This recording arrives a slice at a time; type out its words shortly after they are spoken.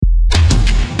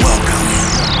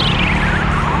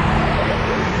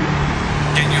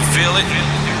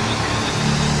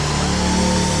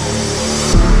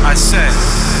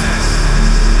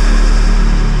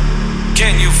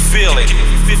feel it.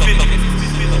 This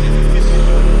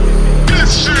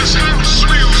is house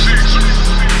music.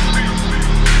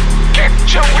 Get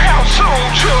your house on,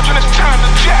 children. It's time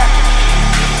to jack.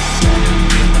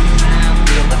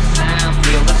 Feel the sound,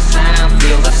 feel the sound,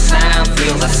 feel the sound,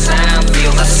 feel the sound,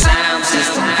 feel the sound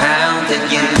system pounding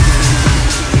you.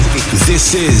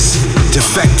 This is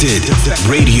Defected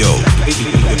Radio.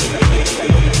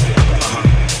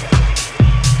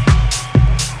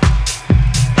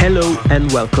 Hello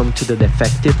and welcome to the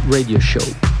Defected Radio Show.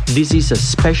 This is a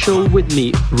special with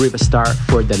me, Riva Starr,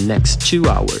 for the next 2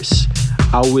 hours.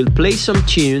 I will play some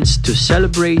tunes to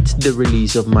celebrate the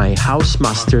release of my House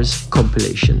Masters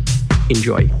compilation.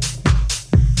 Enjoy.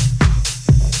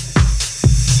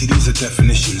 See, these are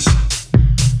definitions,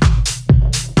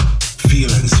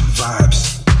 feelings,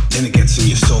 vibes, then it gets in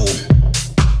your soul.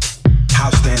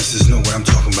 House dancers know what I'm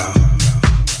talking about.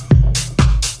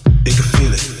 They can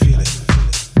feel it.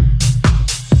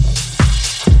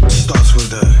 Starts with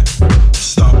the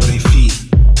start with their feet.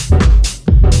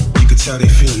 You can tell they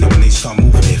feeling it when they start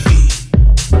moving their feet.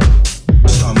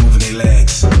 Start moving their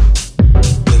legs,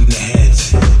 then their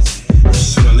heads.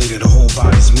 Sooner or later the whole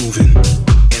body's moving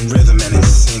in rhythm and in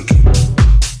sync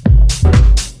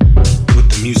with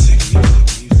the music.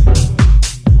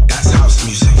 That's house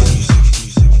music.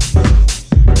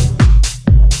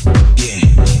 Yeah.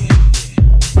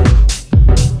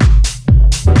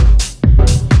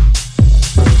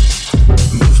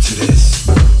 Move to this.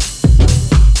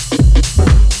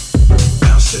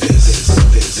 Bounce to this.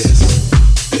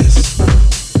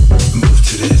 Move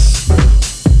to this.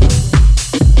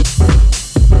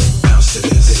 Bounce to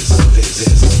this.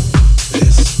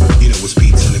 You know what's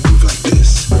beats in the groove like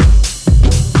this.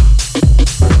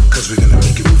 Cause we're gonna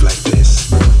make it move like this.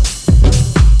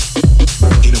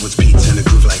 You know what's beats in the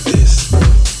groove like this.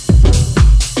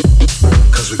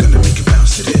 Cause we're gonna make it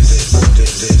bounce to this.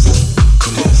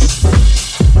 Come on.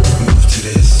 Move to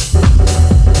this.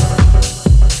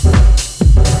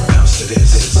 Bounce to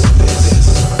this.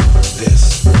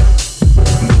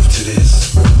 Move to this.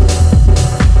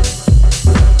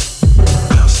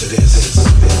 Bounce to this.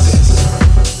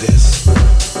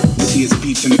 See, it's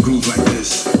beats in the groove like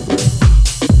this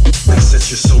that sets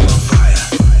your soul on fire.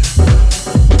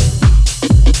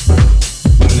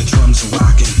 When the drums are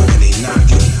rocking and they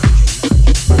knocking,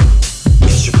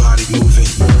 get your body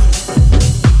moving.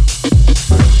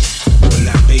 When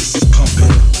that bass is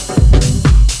pumping,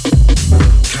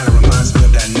 kinda reminds me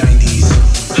of that 90s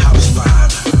house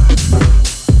vibe.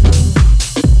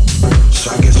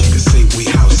 So I guess you could say we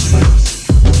housing.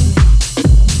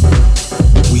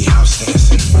 We house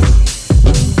dancing.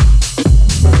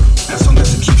 As long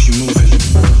as it keeps you moving,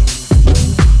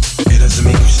 it doesn't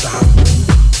make you stop.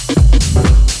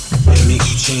 It makes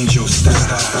you change your style.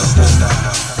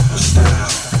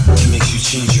 It makes you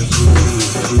change your groove.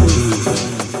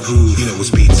 You know what's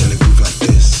beats in the groove like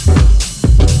this.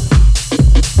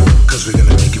 Cause we're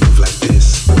gonna make it move like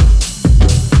this.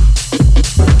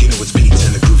 You know what's beats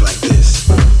in the groove like this.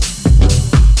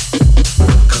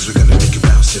 Cause we're gonna make it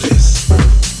bounce to this.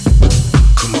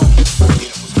 Come on. You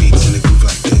know what's beats in the groove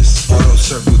like this. All those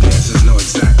circle dancers know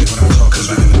exactly what I'm talking about. Cause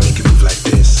we're gonna make it move like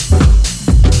this.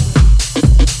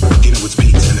 You know what's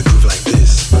beats in the groove like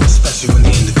this. Especially when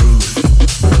they're in the groove.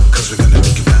 Cause we're gonna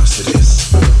make it bounce to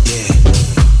this. Yeah.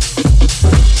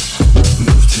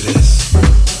 Move to this.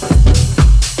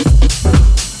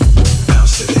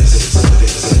 Bounce to this.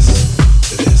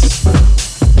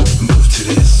 Move to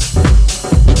this.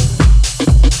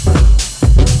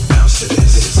 Bounce to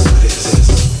this.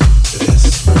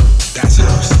 That's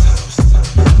house.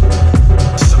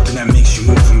 Something that makes you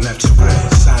move from left to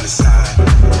right, side to side,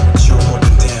 jump up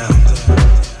and down,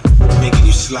 making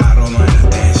you slide all on the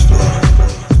dance floor.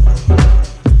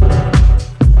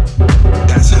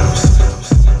 That's house.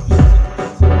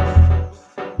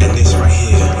 And this right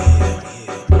here,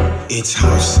 it's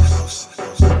house.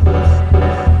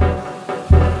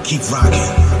 Keep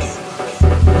rocking.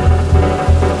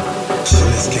 So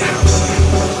let's get house.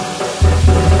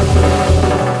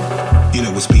 You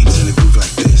know what's beats in the groove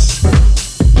like this.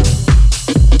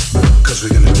 Cause we're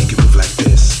gonna make it move like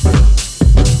this.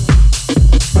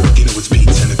 You know what's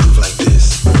beats in the groove like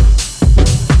this.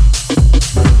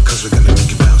 Cause we're gonna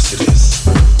make it bounce to this.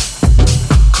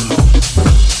 Come on.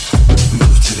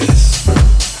 Move to this.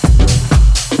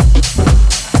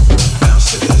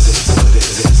 Bounce to this.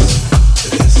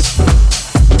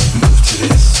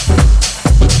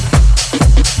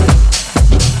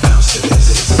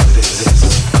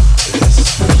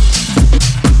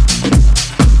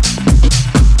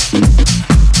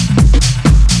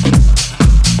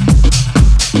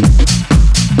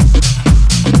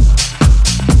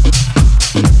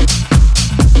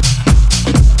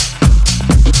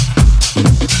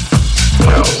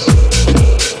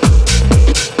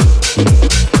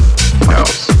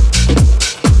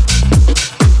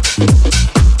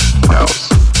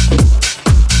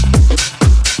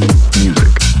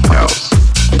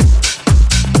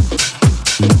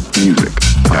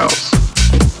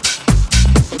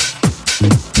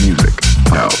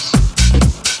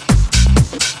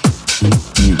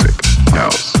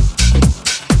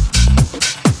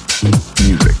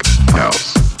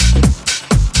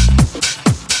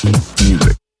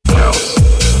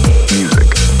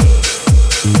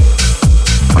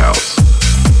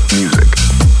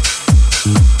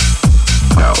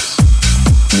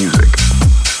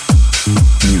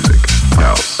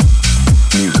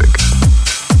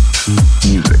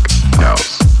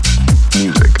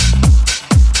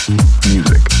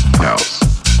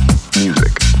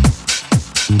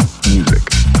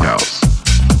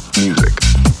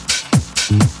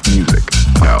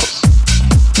 house,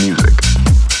 music,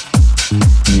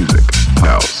 music,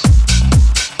 house.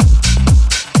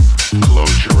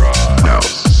 Close your eyes,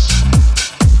 house.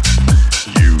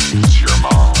 Use your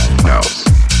mind, house.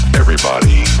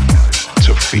 Everybody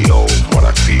to feel what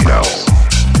I feel, house.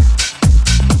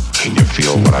 Can you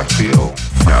feel what I feel,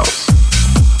 house?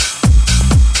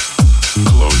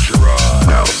 Close your eyes,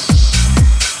 house.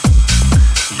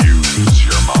 Use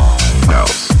your mind,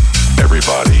 house.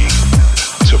 Everybody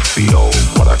to feel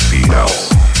what I feel, house.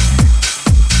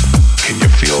 Can you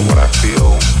feel what I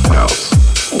feel, house?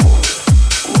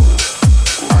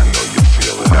 I know you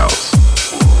feel it, house.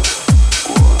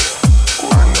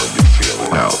 I know you feel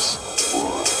it, house.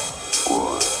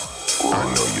 I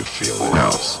know you feel it,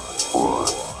 house.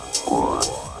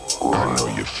 I know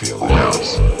you feel it,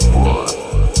 house.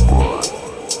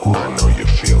 I know you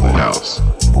feel it, house.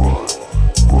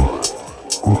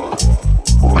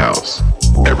 House.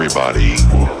 Everybody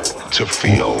to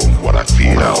feel what I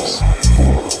feel, house.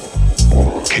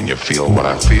 Can you feel what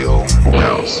I feel,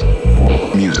 house?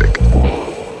 Music.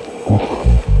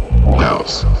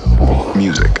 House.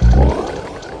 Music.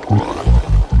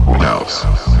 House.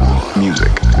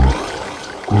 Music.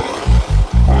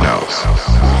 House.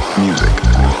 Music.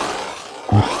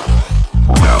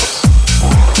 House.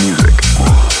 Music.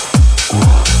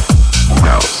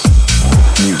 House.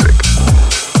 Music.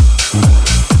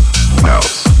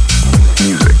 House.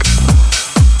 Music.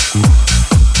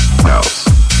 House.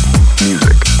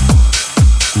 Music.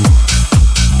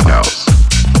 House.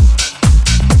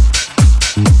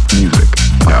 Music.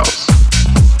 House.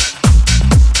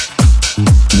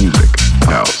 Music.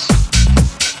 House.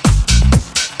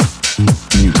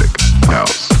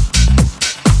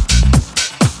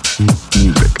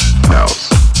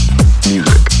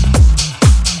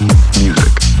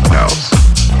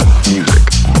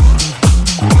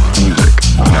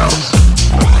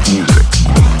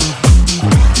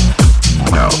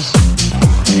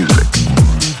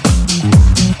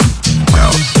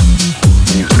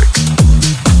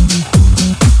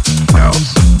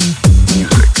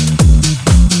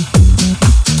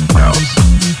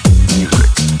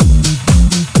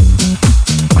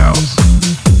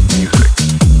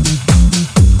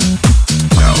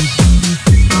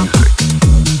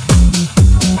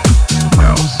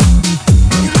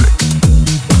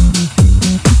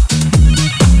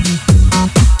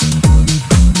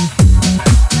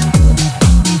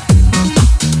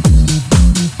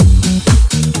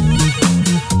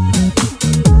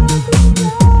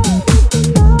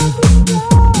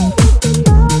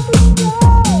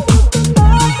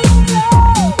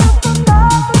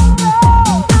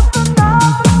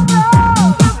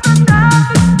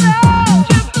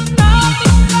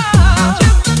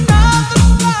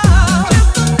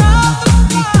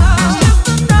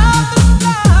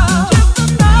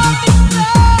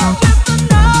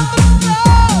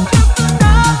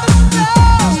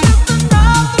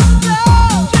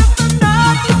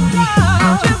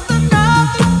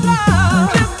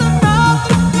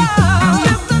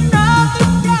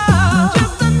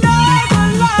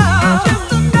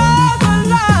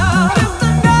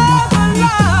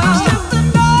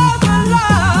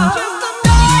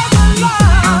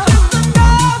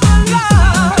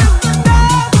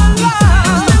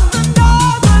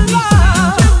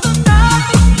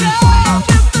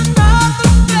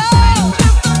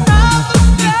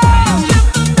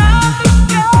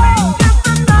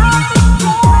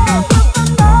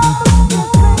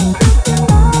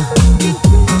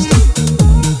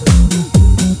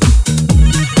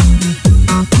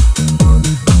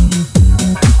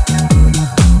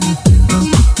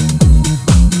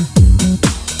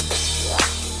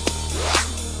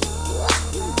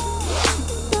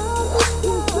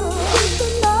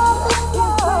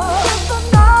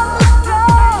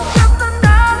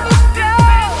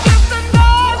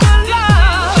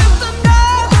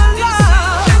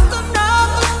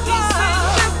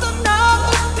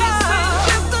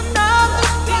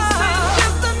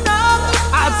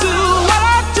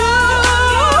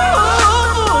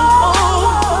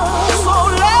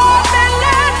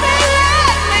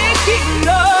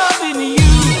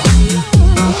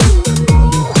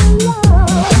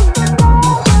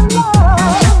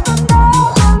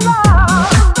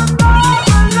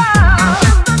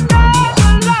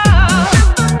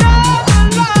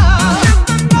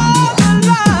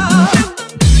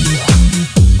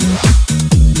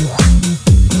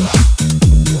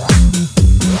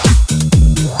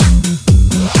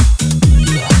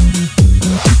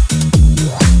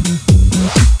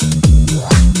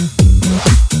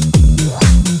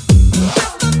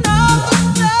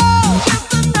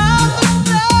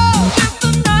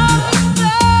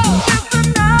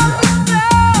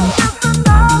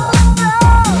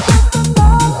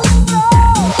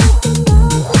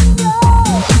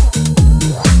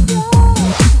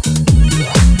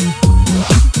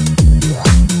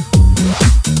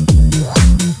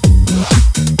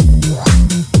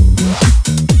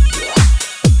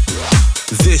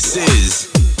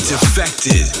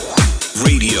 Defected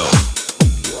Radio.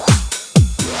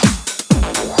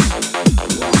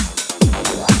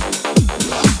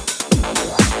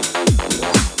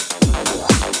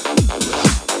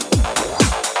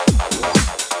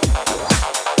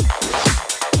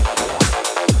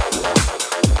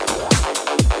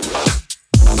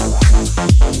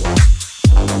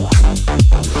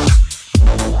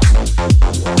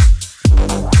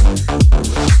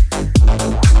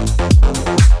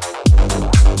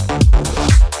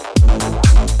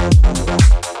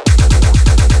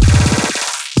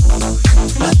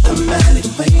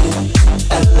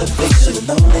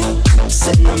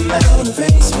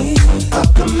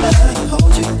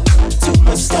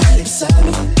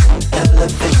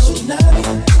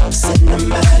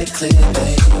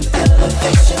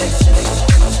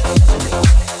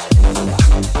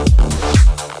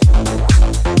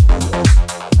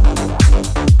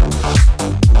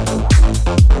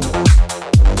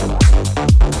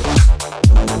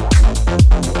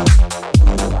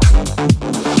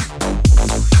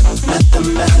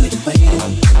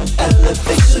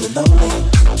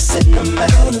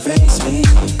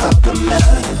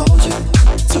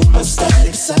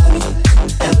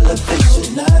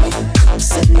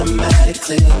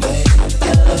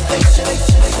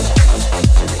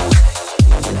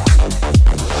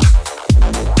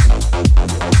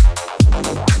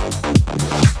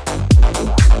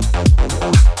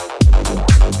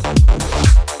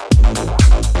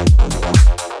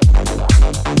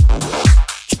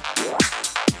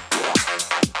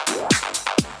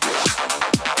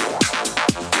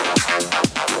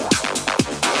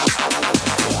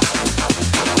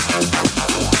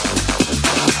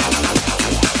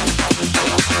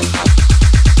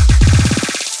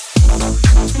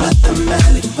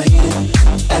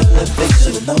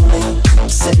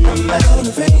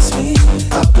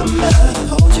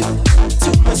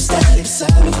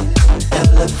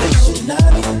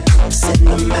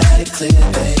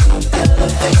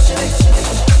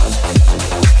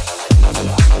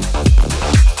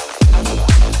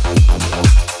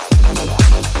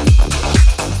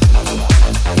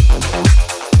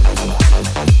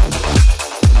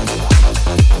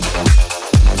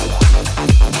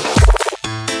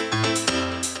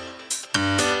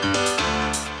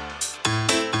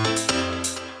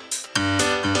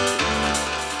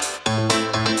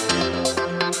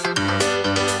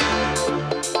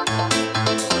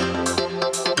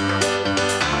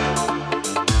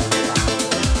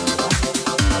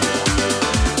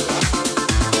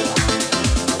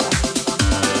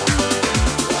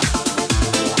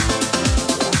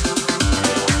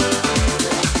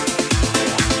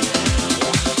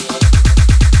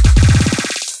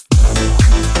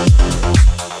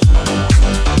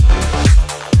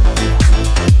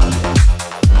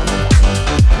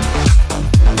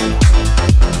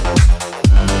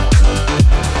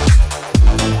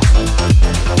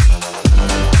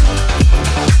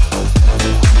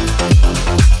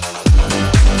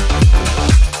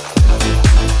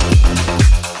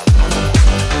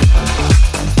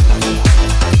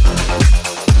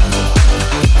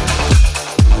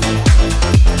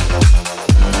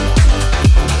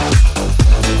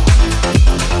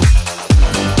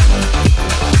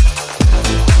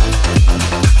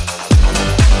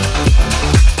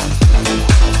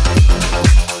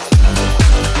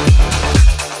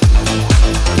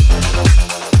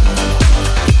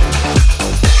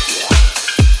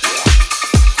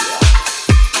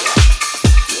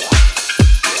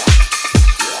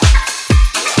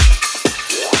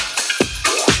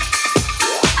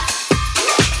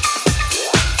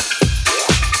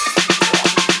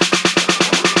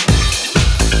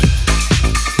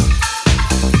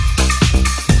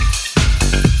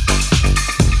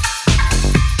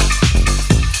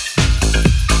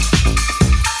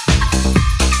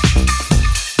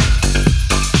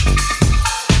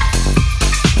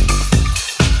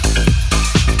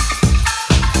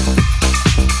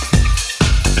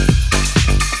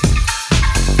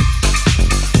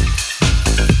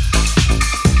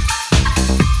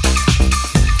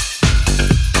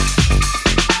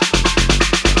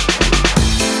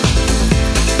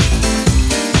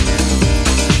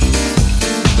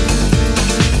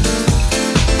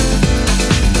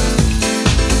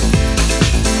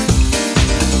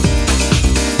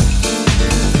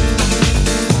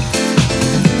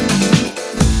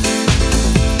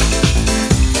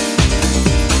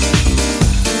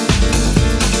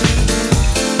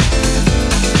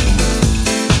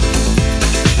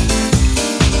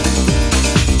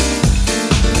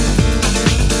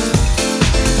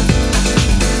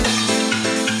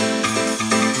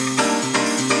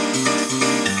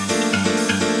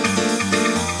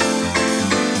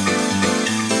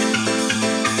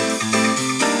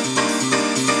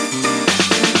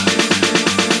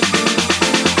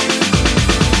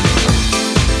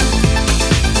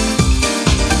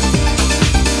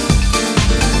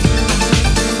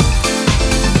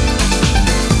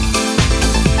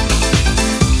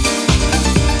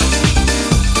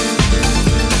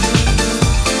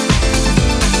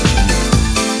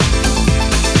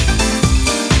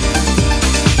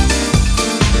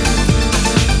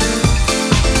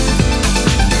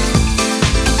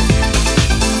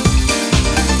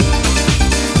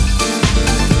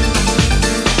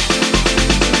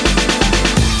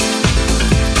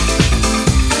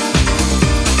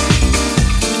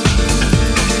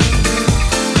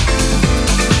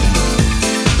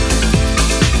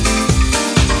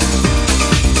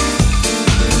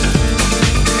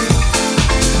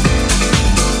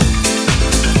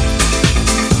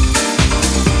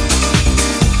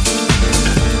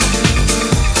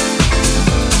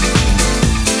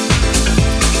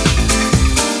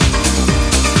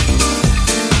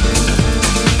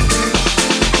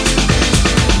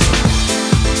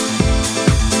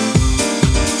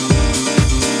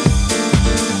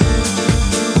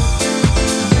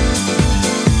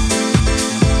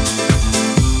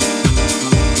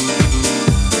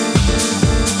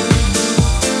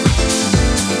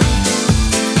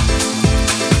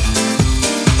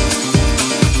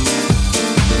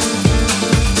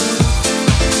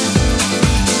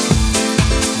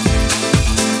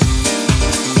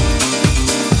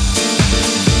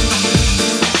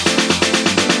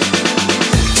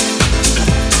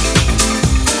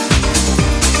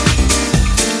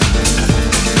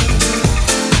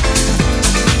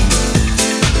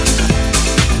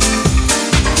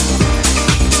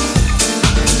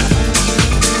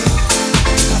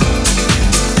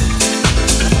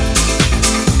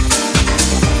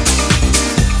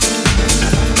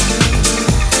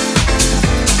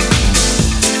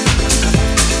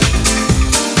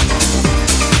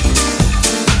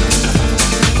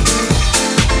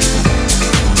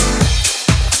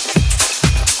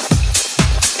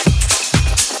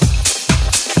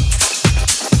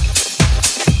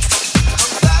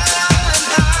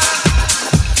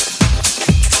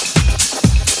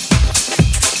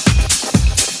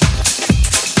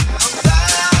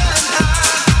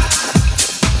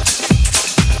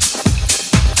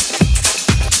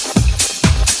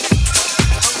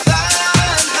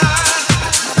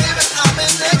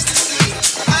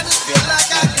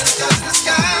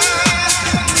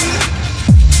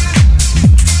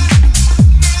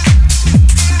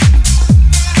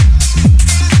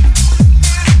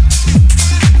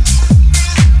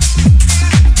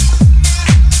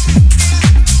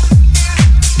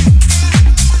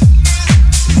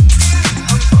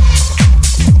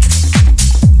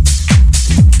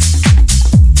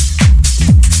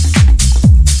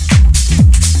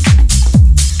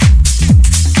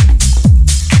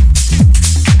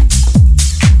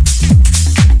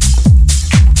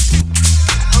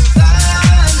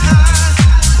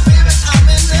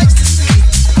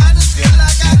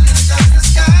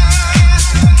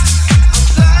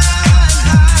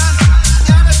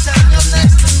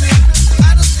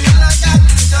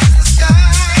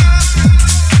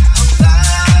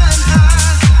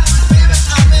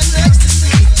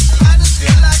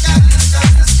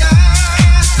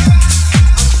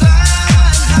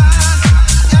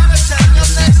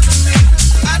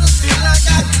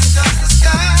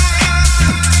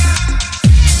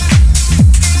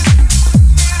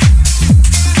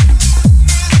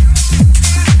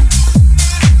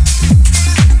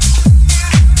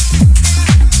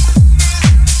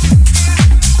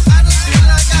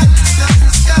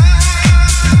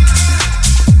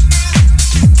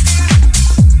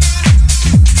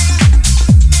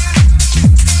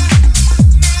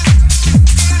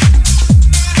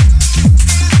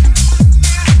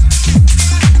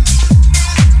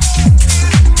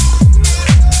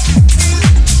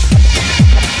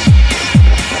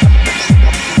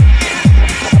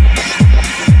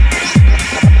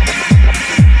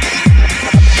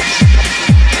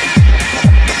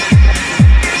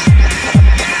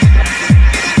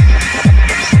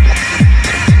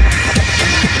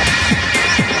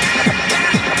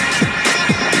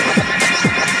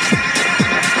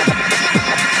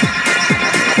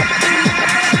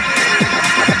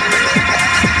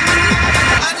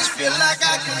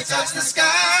 can touch the sky.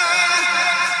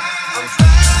 I'm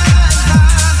flying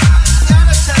high.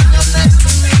 Every time you're next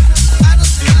to me, I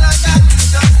just feel like I can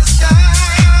touch the sky.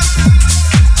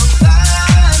 I'm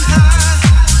flying high.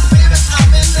 Baby,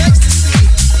 I'm in ecstasy.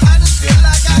 I just feel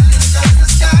like I can touch the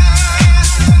sky.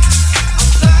 I'm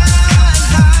flying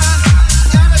high.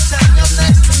 Every time you're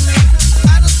next to me,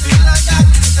 I just feel like I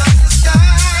can touch the sky.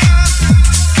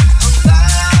 I'm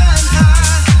flying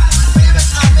high. Baby,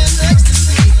 I'm in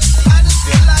ecstasy. I just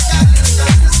feel like I can touch the sky.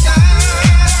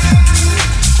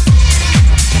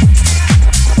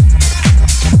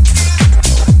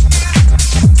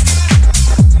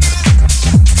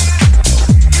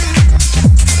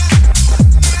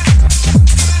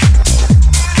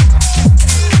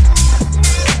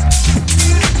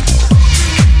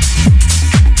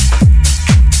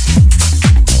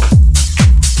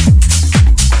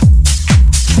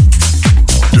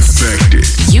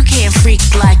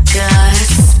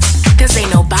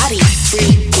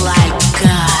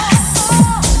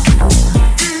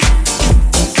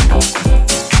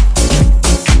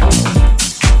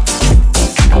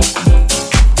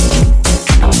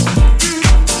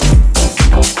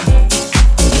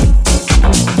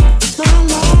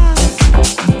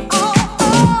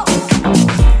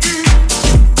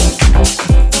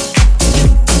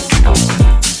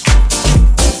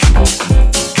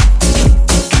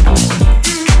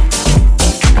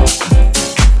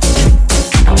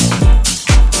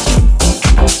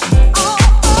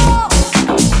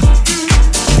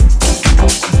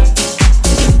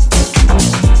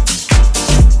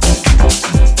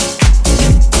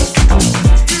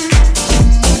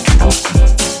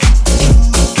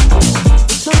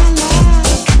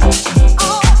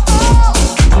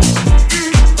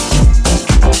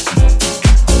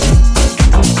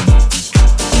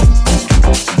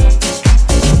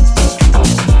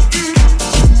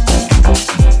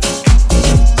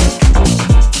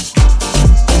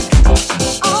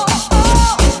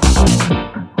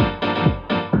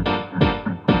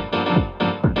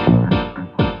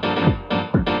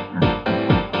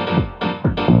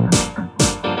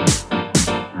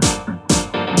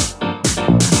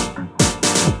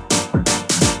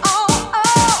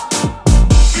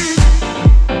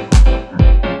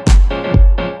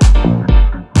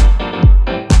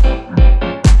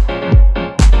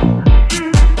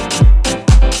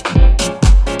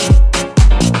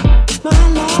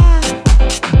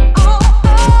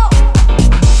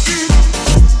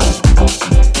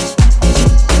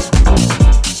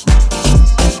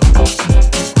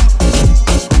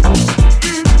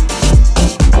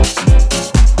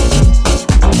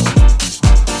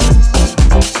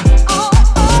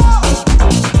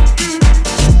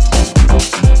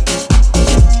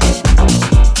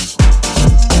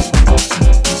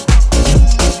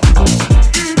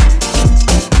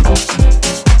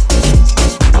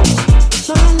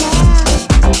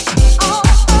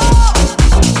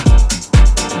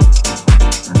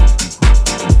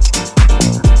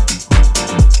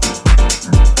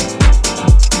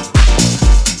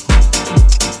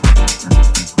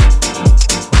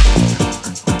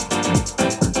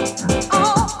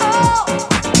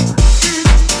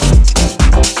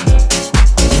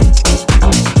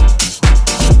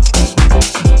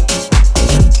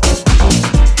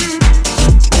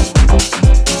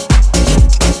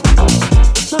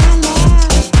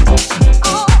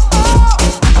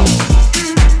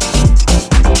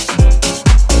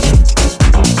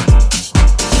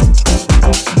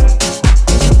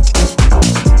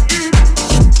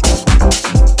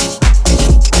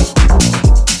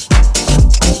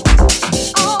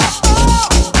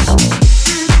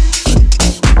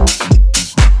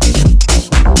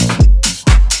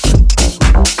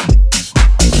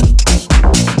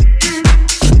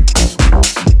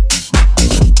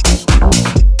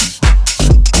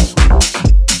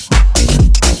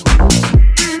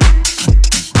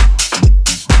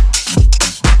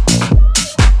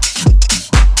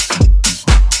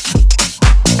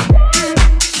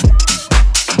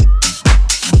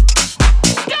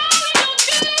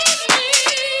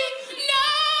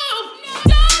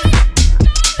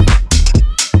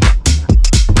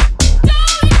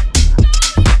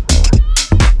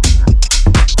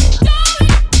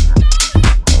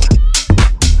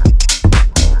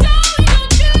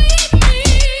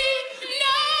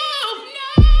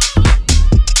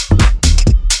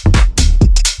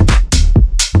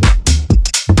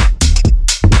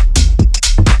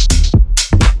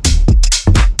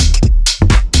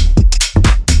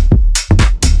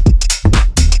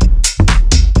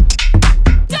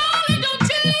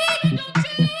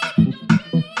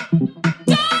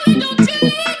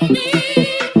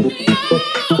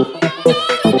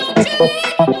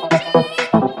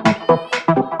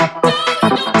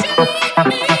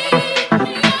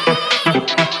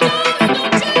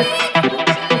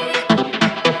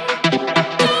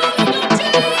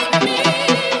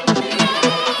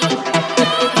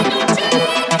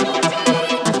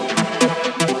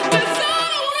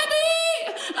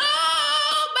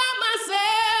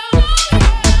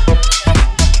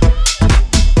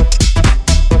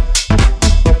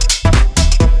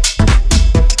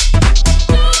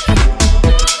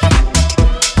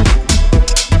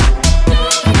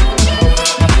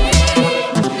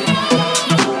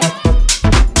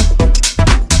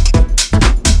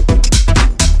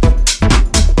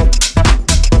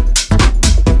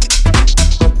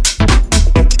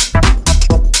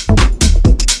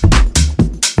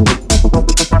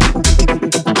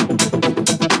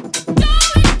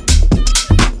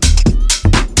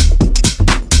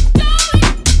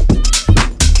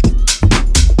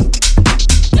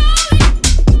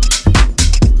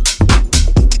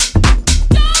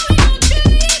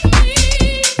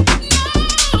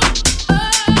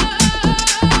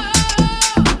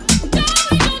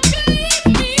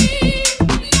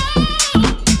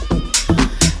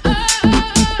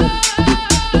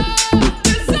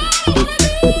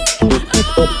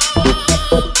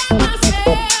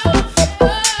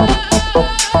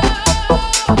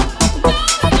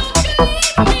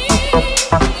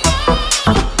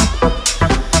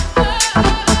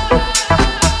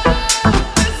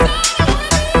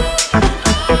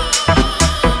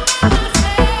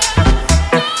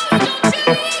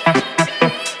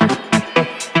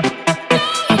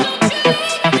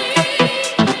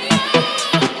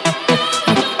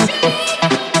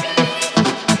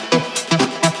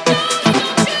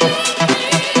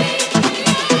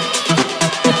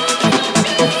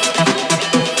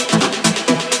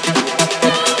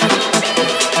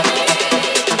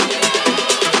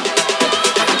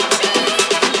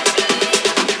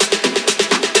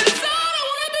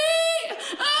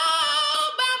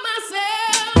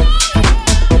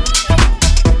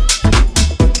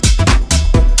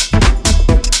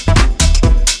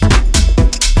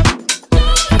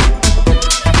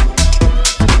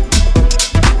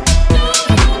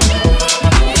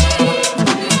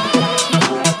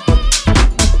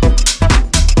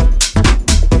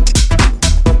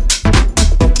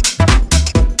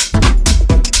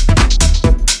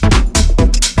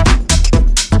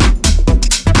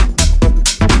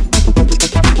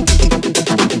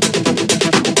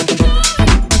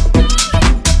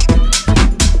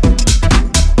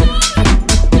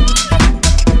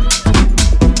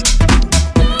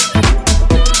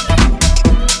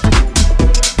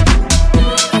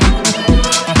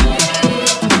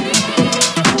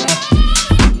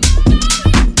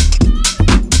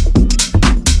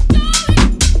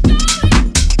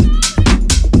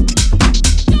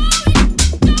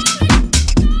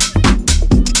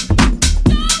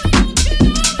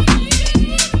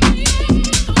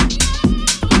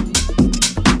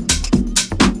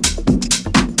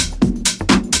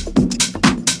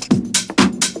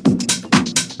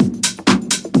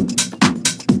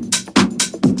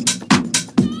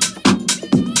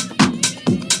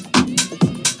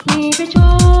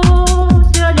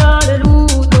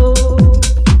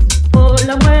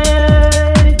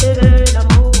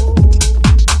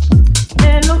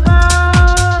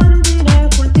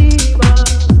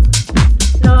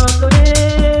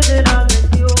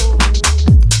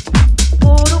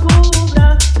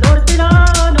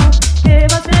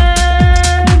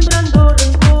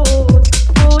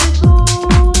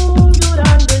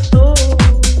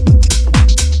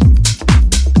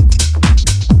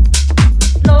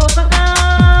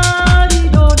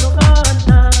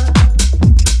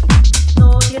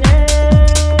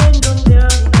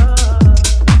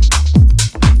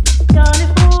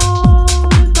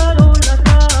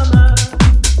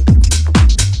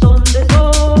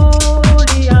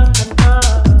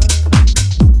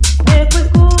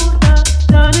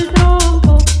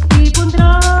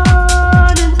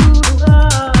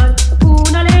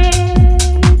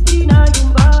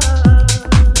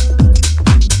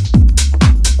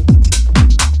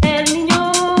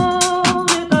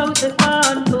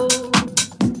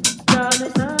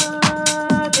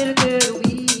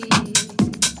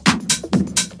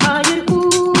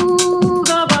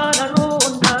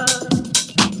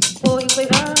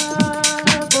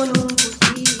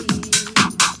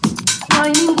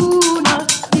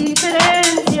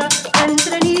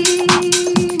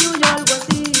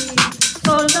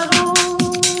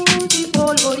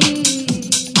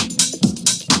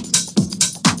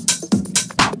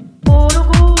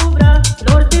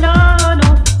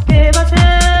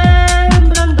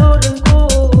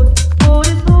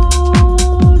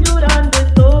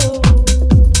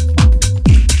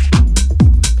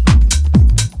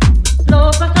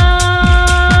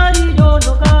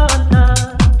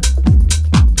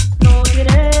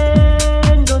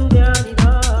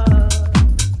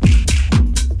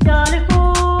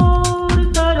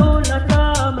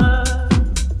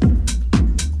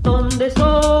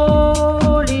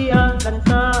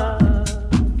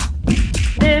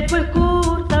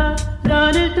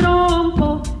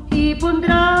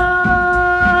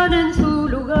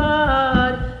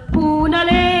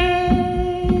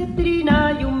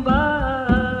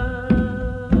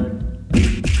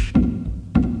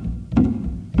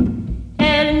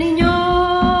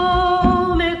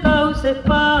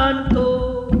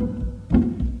 canto,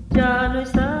 ya no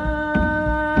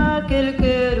está aquel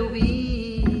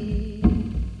querubín.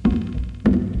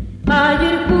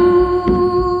 Ayer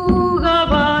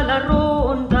jugaba la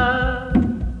ronda,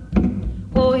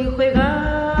 hoy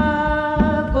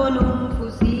juega con un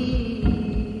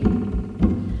fusil.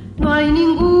 No hay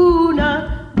ninguna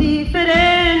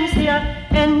diferencia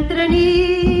entre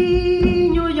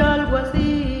niño y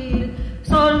alguacil,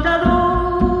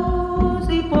 soldados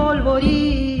y polvorín.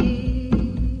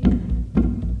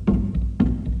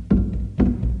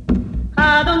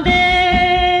 ¿A dónde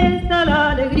está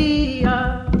la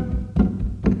alegría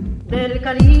del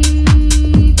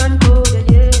calicanto de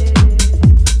ayer?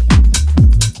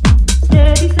 Se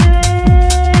dice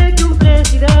que un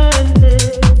presidente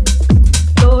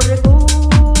lo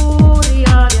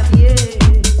recorría de a pie.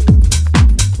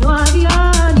 No había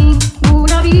ningún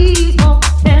abismo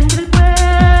entre el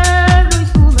pueblo y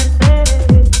su merced.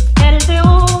 El de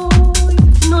hoy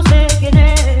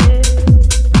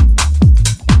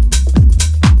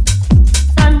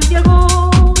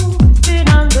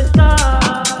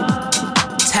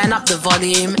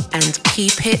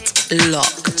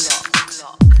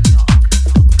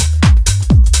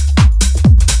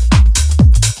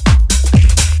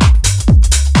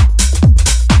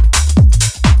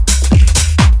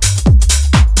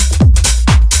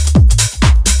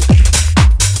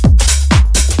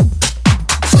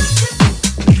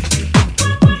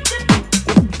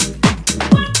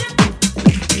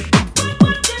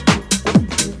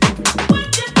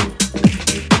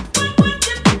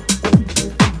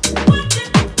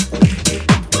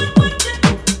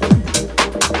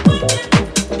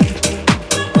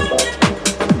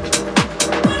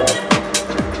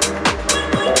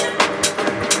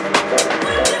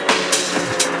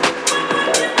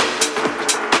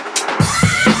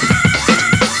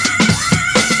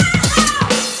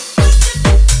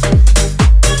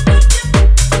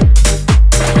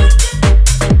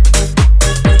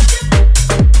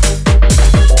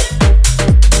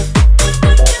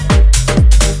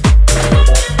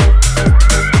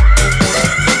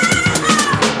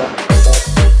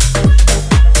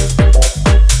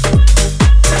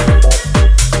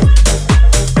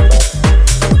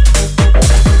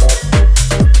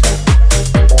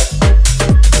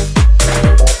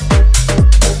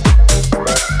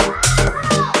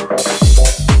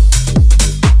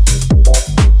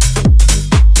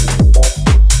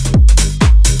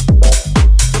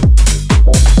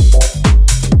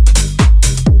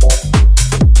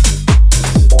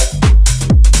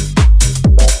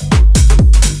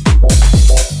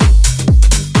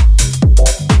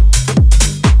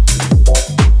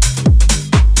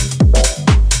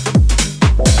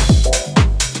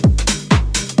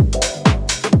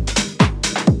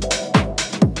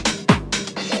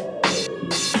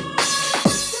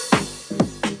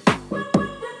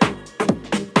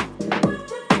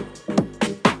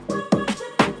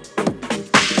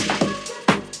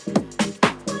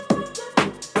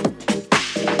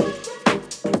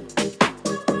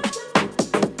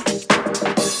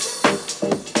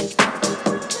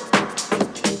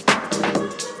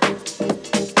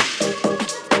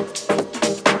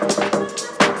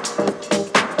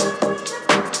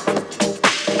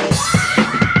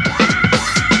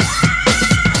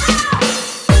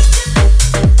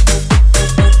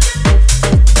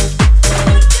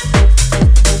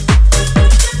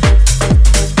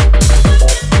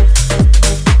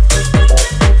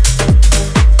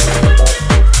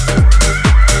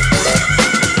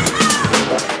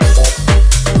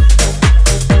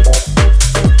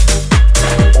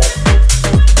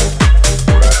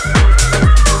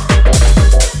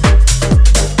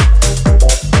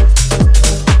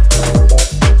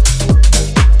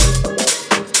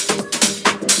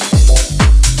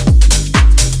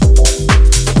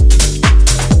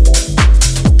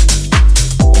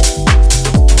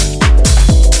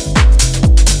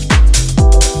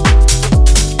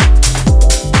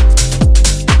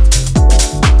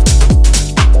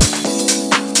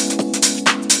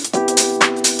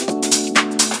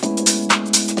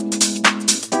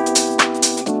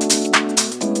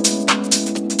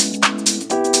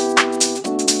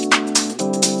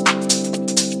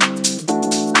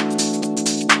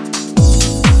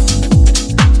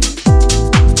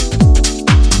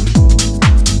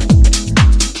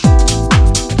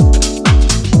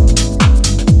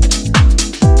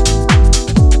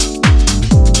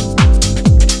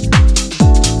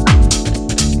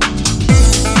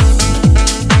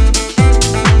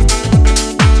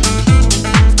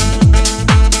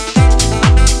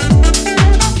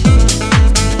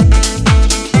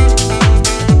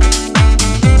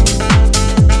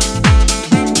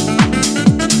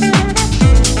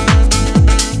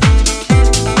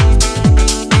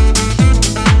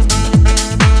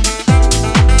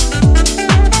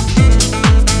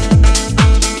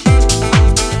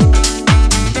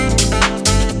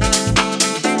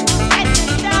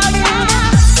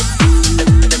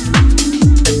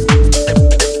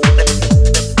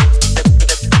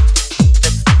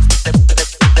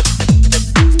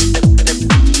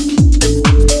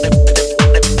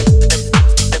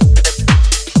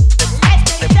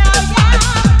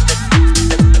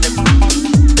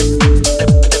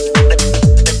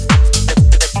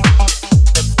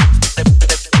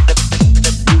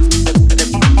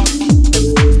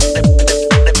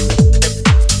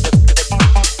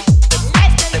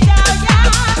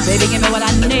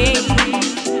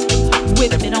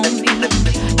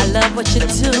what you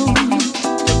do.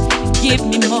 Give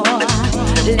me more.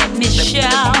 Let me show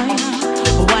you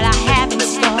what I have in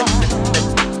store.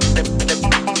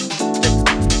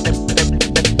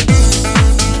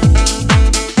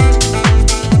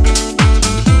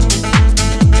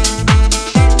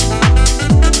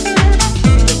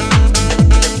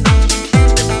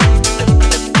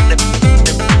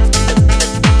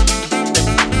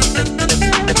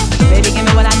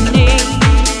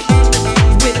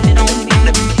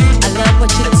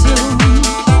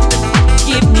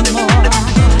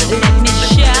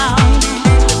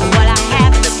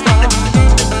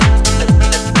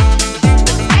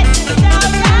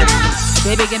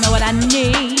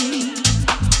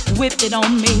 Whip it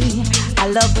on me. I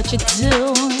love what you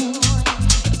do.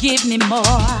 Give me more.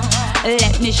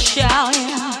 Let me show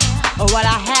you what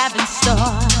I have in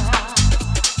store.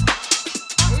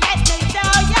 Let me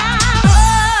show you.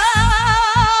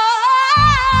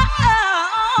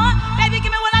 Oh, baby,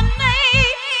 give me what I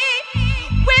need.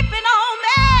 Whip it on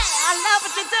me. I love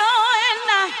what you're doing.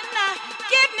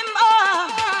 Give me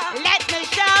more. Let me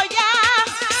show you.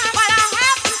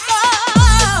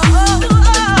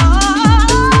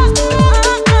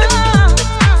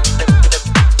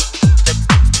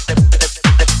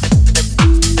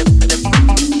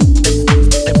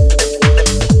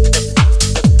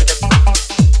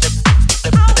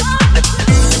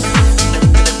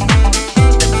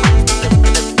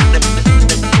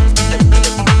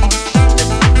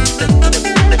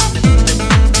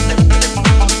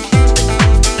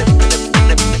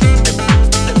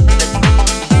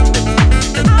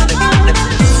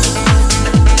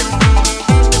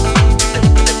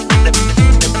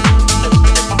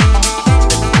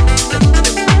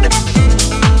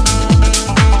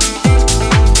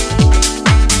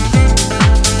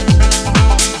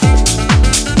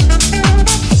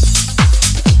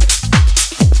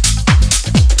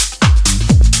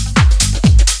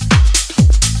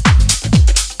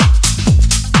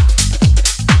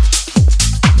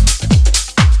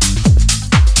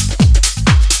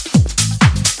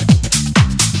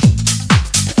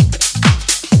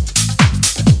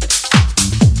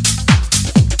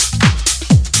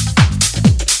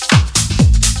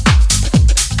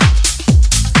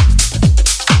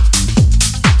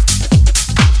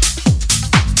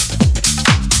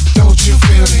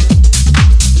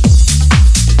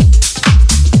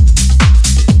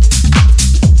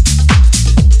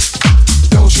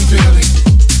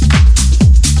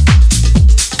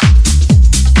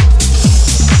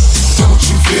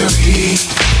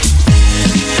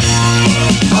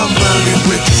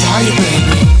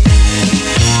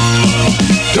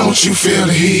 Don't you feel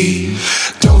the heat?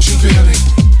 Don't you feel it?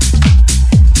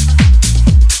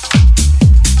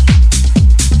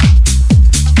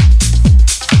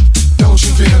 Don't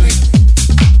you feel it?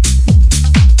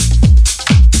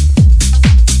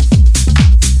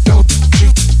 Don't you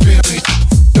feel it?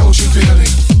 Don't you feel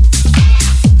it?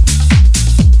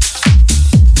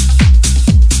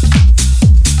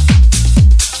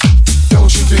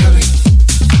 Don't you feel it?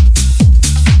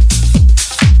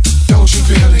 Don't you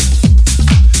feel it?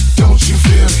 Don't you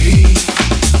feel the heat?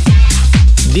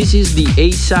 This is the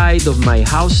A-side of my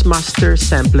Housemaster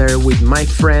sampler with my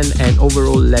friend and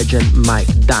overall legend Mike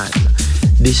Dunn.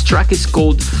 This track is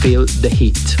called Feel the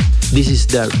Heat. This is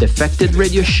the Defected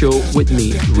radio show with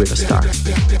me, Riva Starr.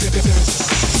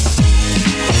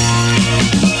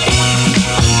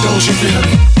 Don't you feel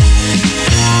it?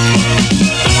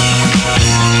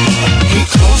 Get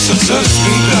closer to the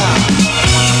speaker.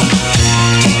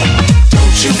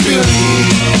 Don't you feel the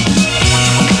heat?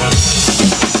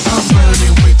 I'm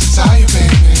burning with desire,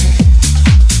 baby.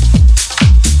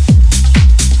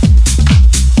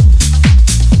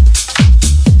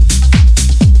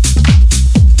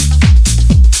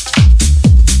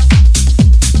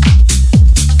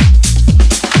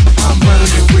 I'm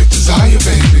burning with desire,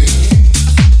 baby.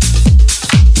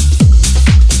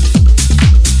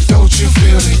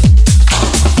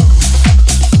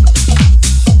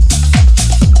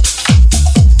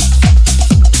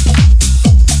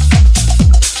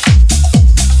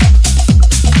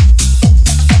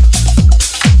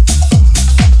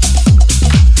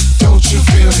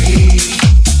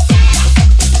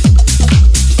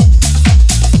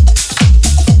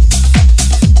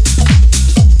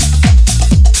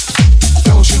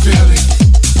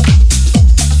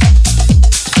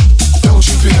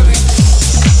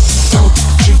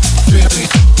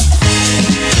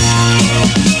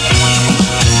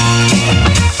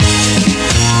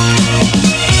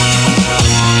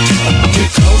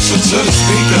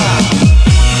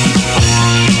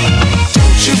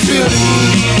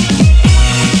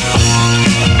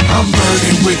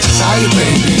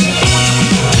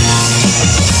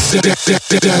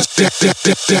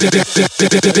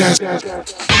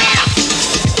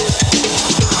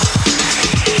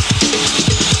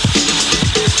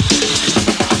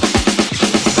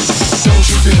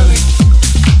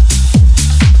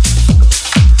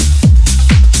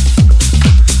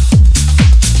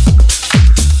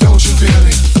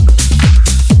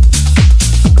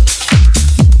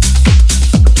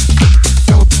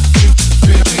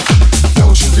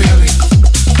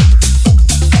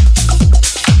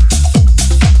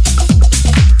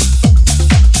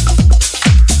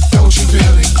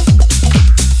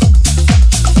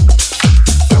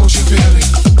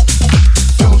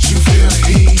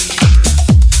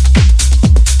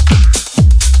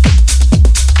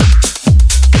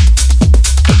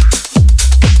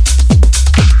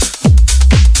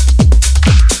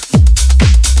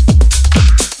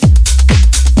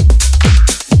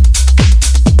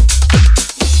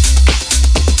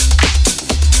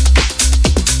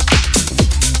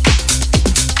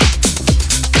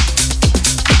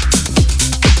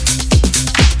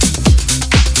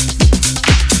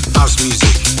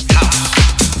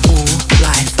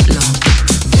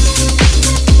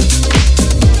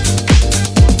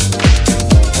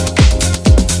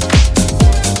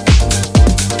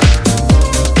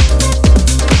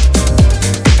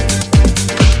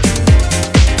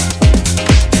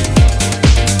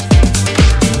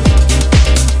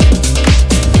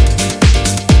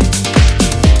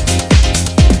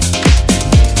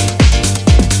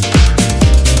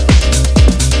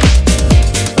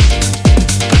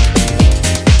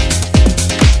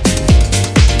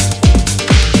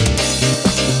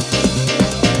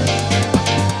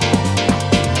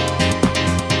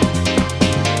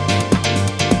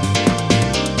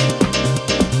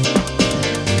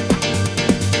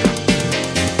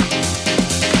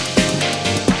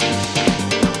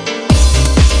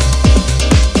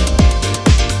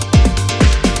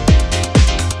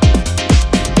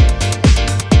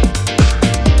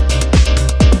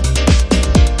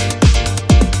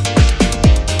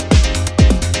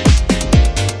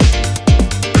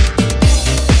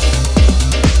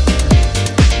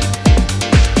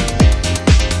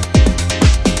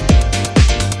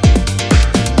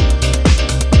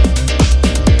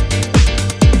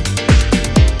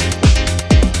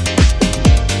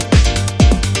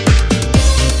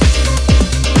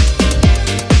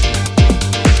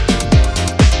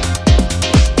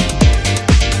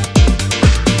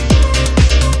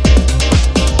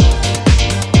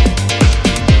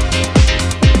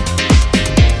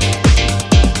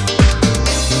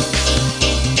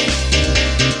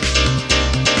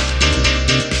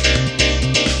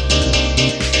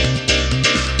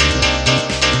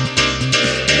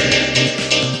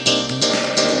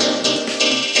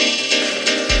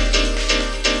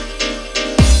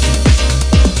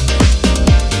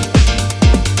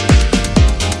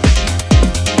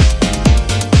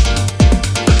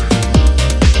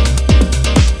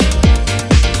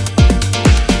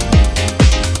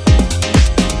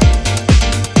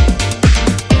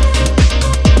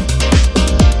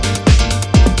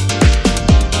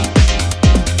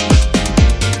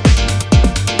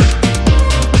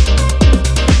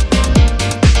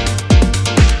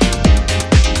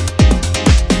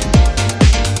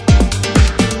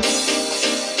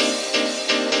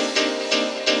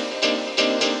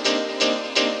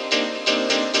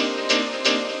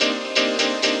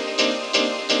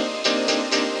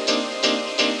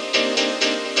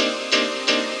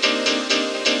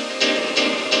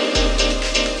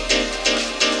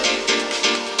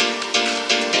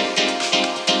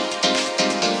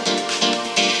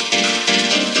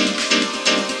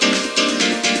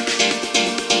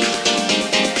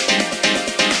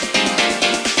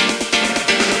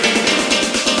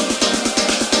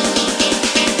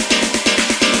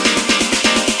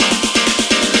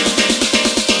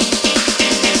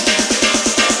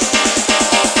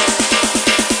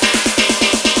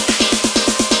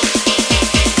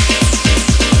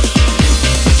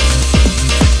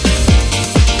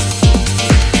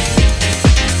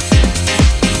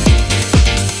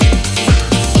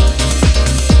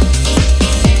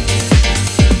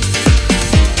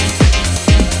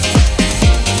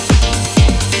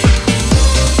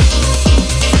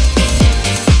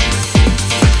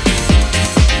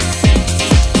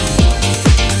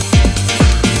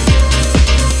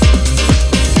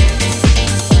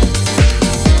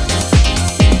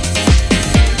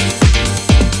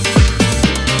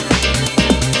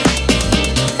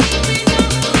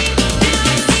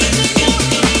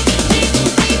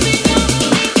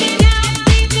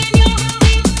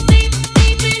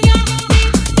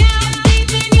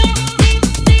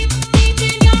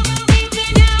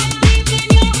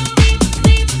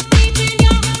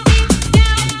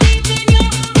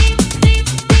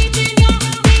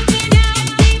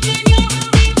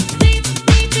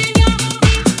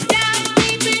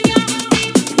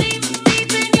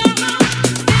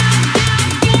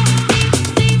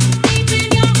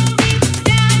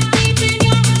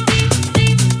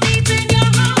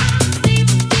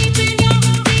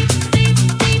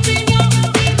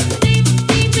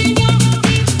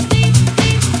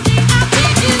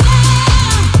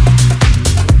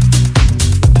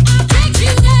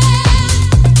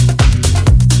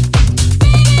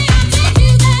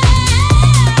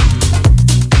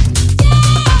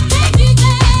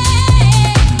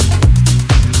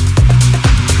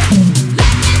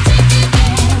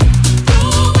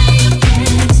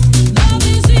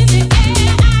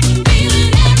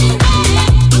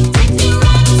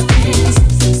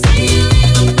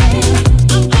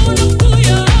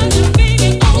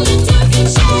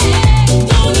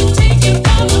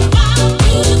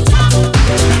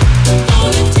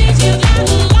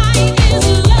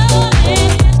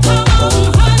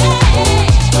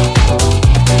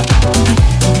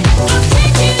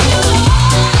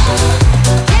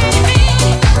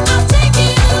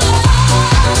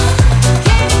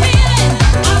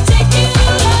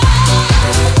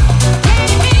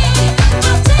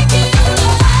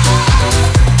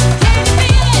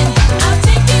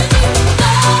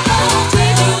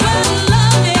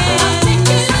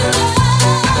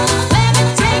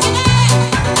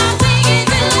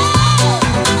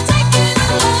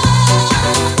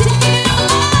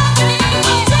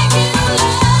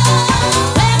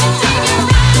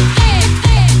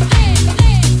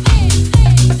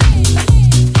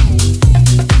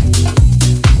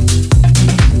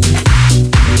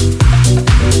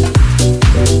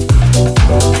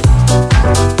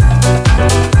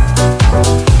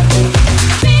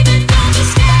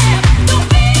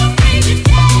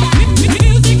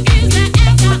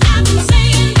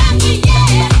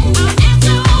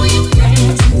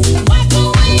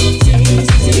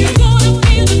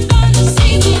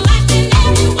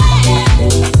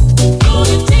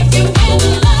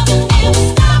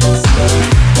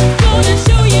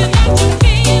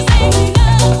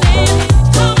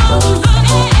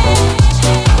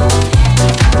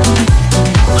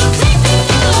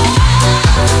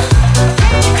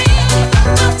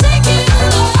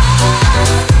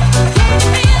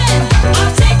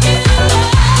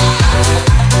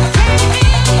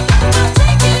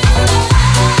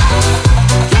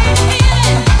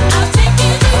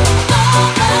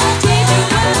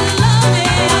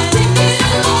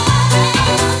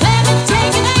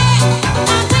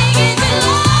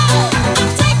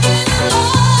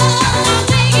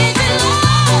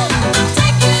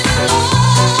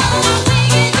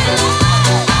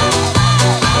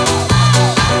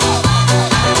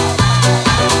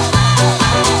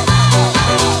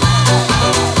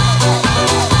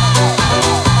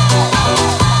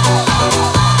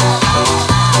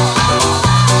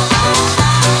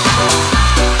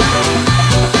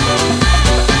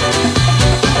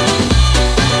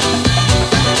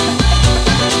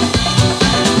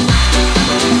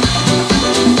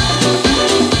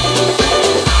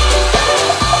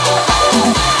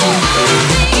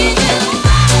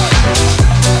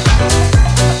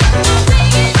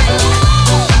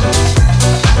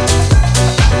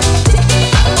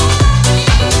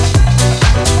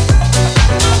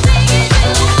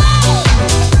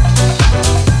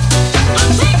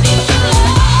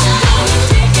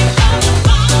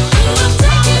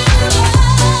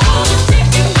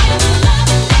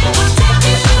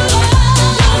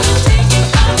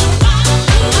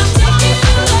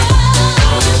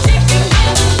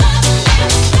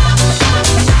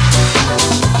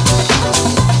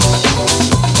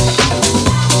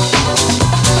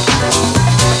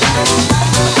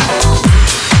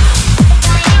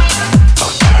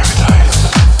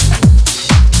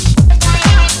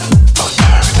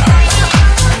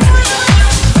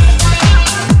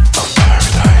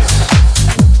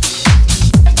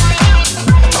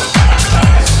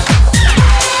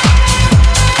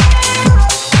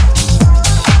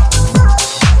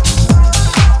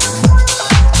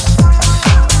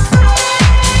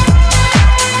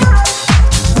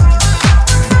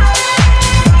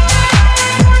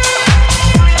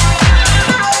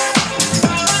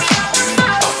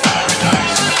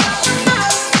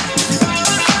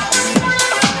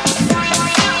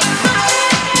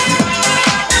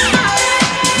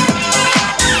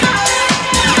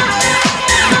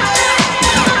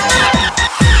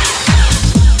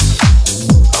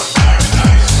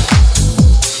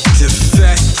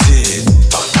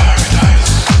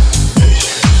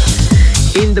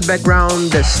 In the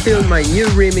background, there's still my new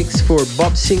remix for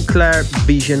Bob Sinclar,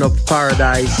 Vision of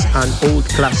Paradise, an old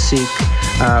classic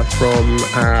from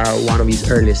one of his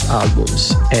earliest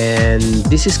albums. And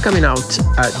this is coming out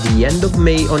at the end of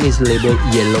May on his label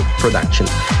Yellow Production.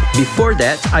 Before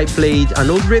that, I played an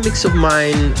old remix of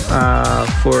mine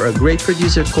for a great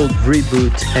producer called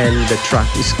Reboot, and the track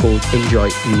is called Enjoy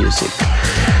Music.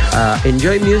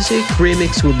 Enjoy Music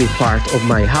remix will be part of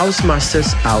my House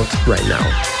Masters out right now.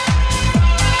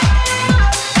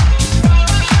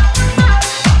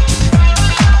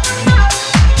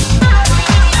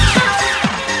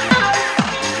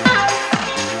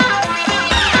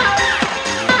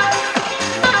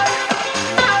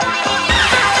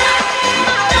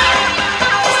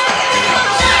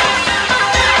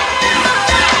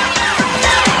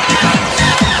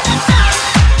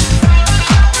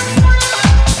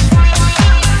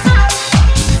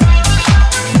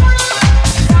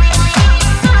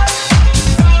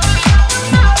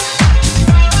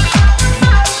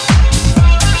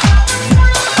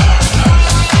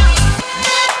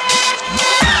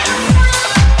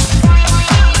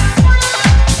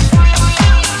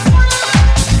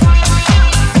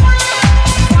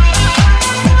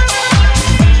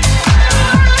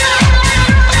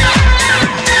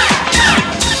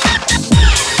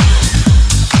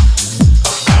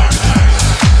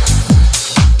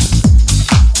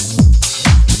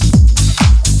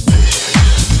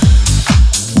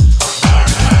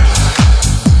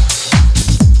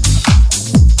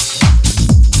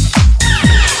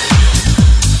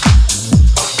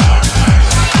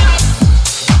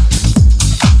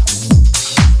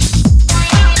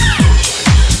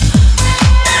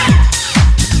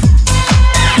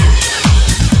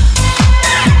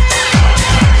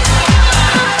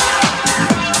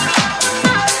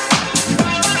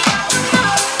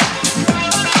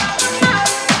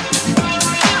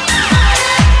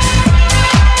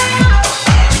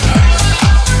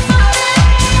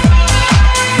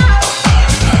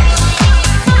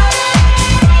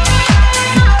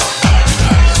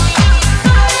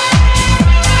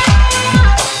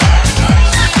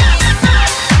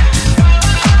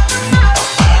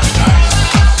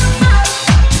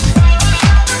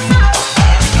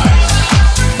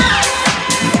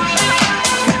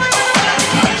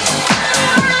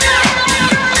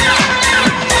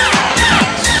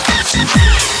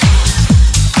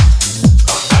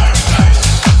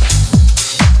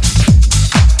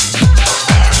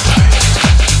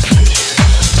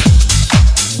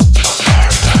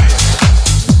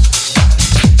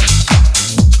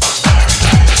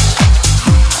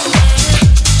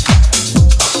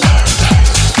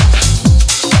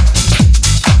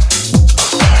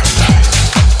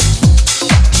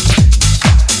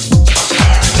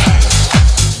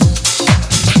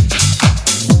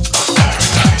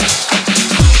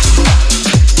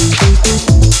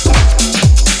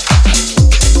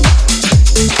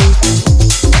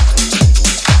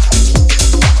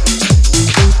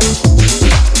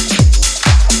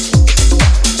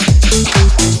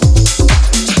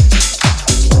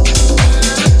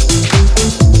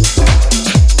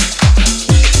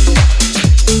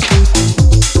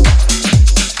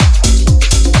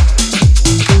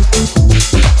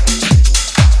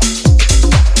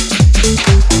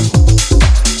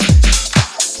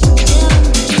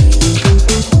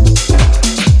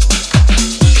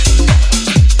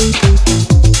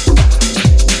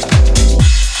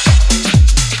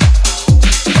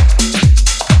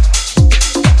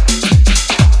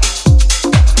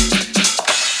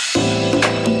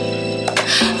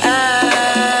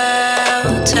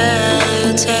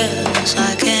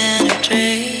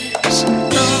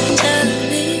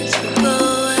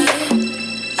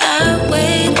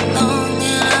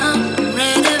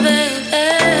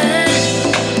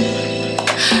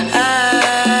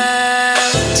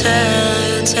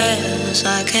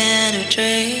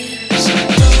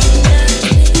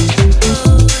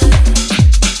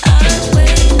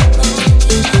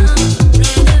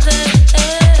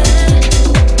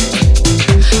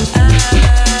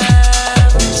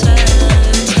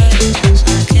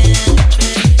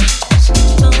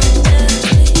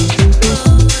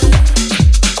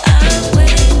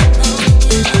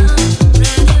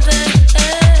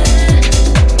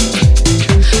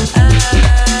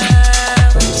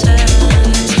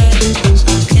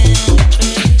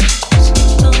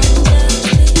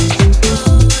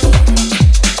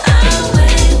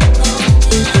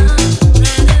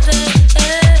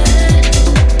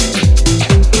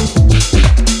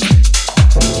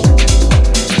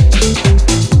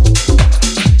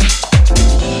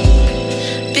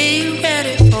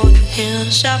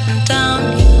 up and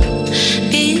down.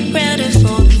 Be ready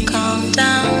for the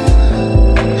countdown.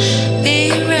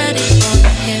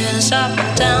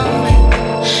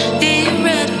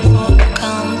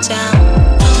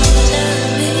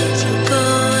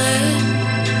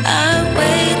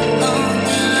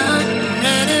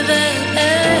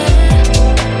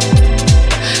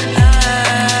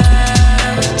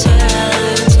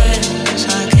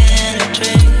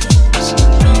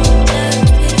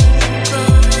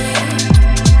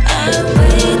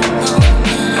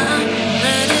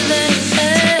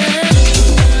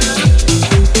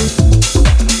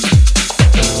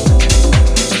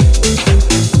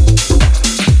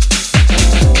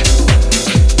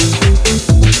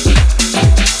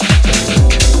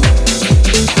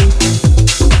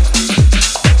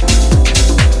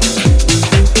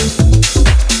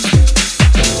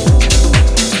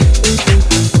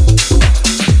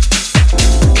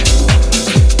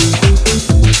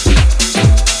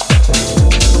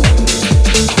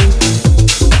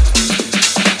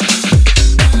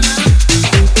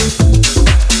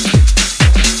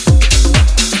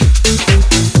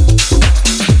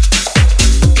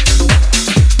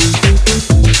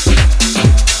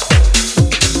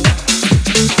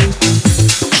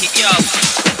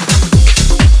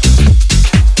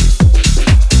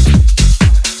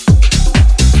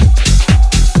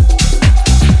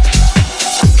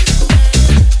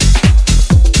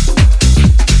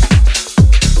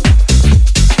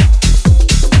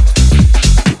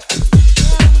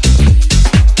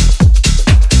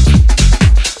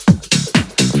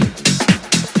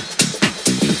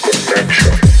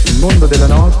 della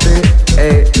notte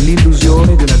è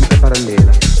l'illusione di una vita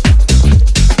parallela.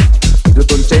 I due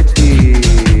concetti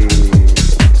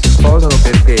si sposano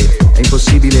perché è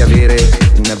impossibile avere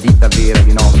una vita vera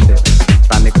di notte,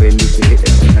 tranne quelli che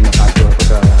hanno fatto la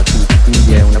cosa a tutti,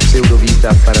 quindi è una pseudo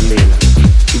vita parallela.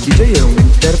 Il DJ è un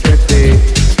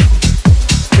interprete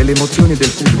delle emozioni del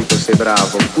pubblico, se è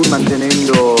bravo, pur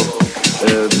mantenendo,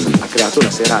 ha creato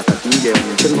la serata, quindi è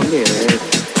un cerimoniere, è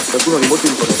qualcuno di molto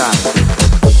importante.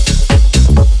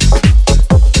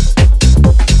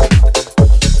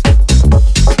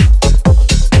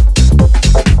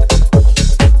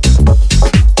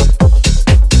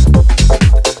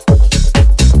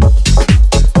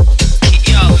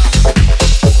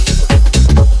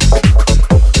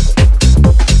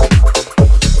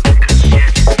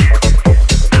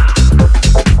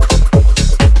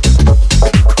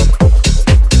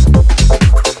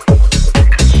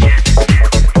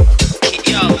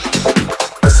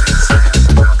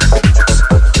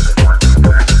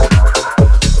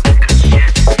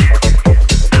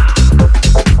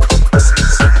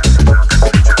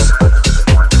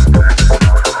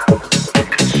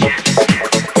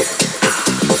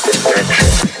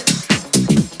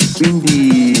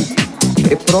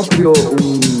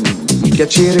 Il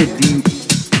piacere di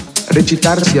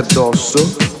recitarsi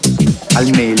addosso al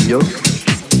meglio,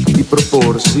 di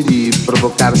proporsi, di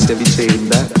provocarsi a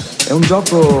vicenda. È un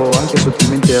gioco anche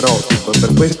sottilmente erotico,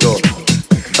 per questo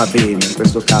va bene in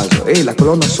questo caso. E la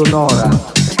colonna sonora,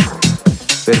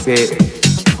 perché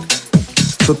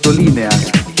sottolinea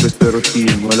questo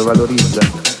erotismo e lo valorizza.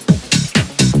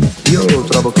 Io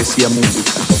trovo che sia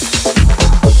musica.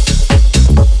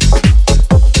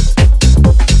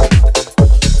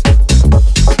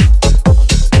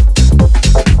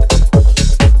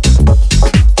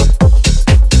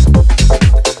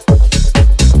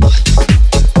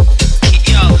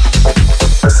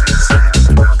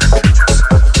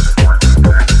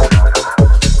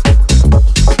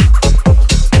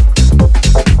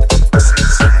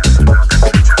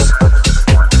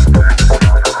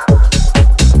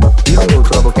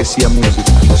 Sia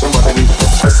musica, insomma,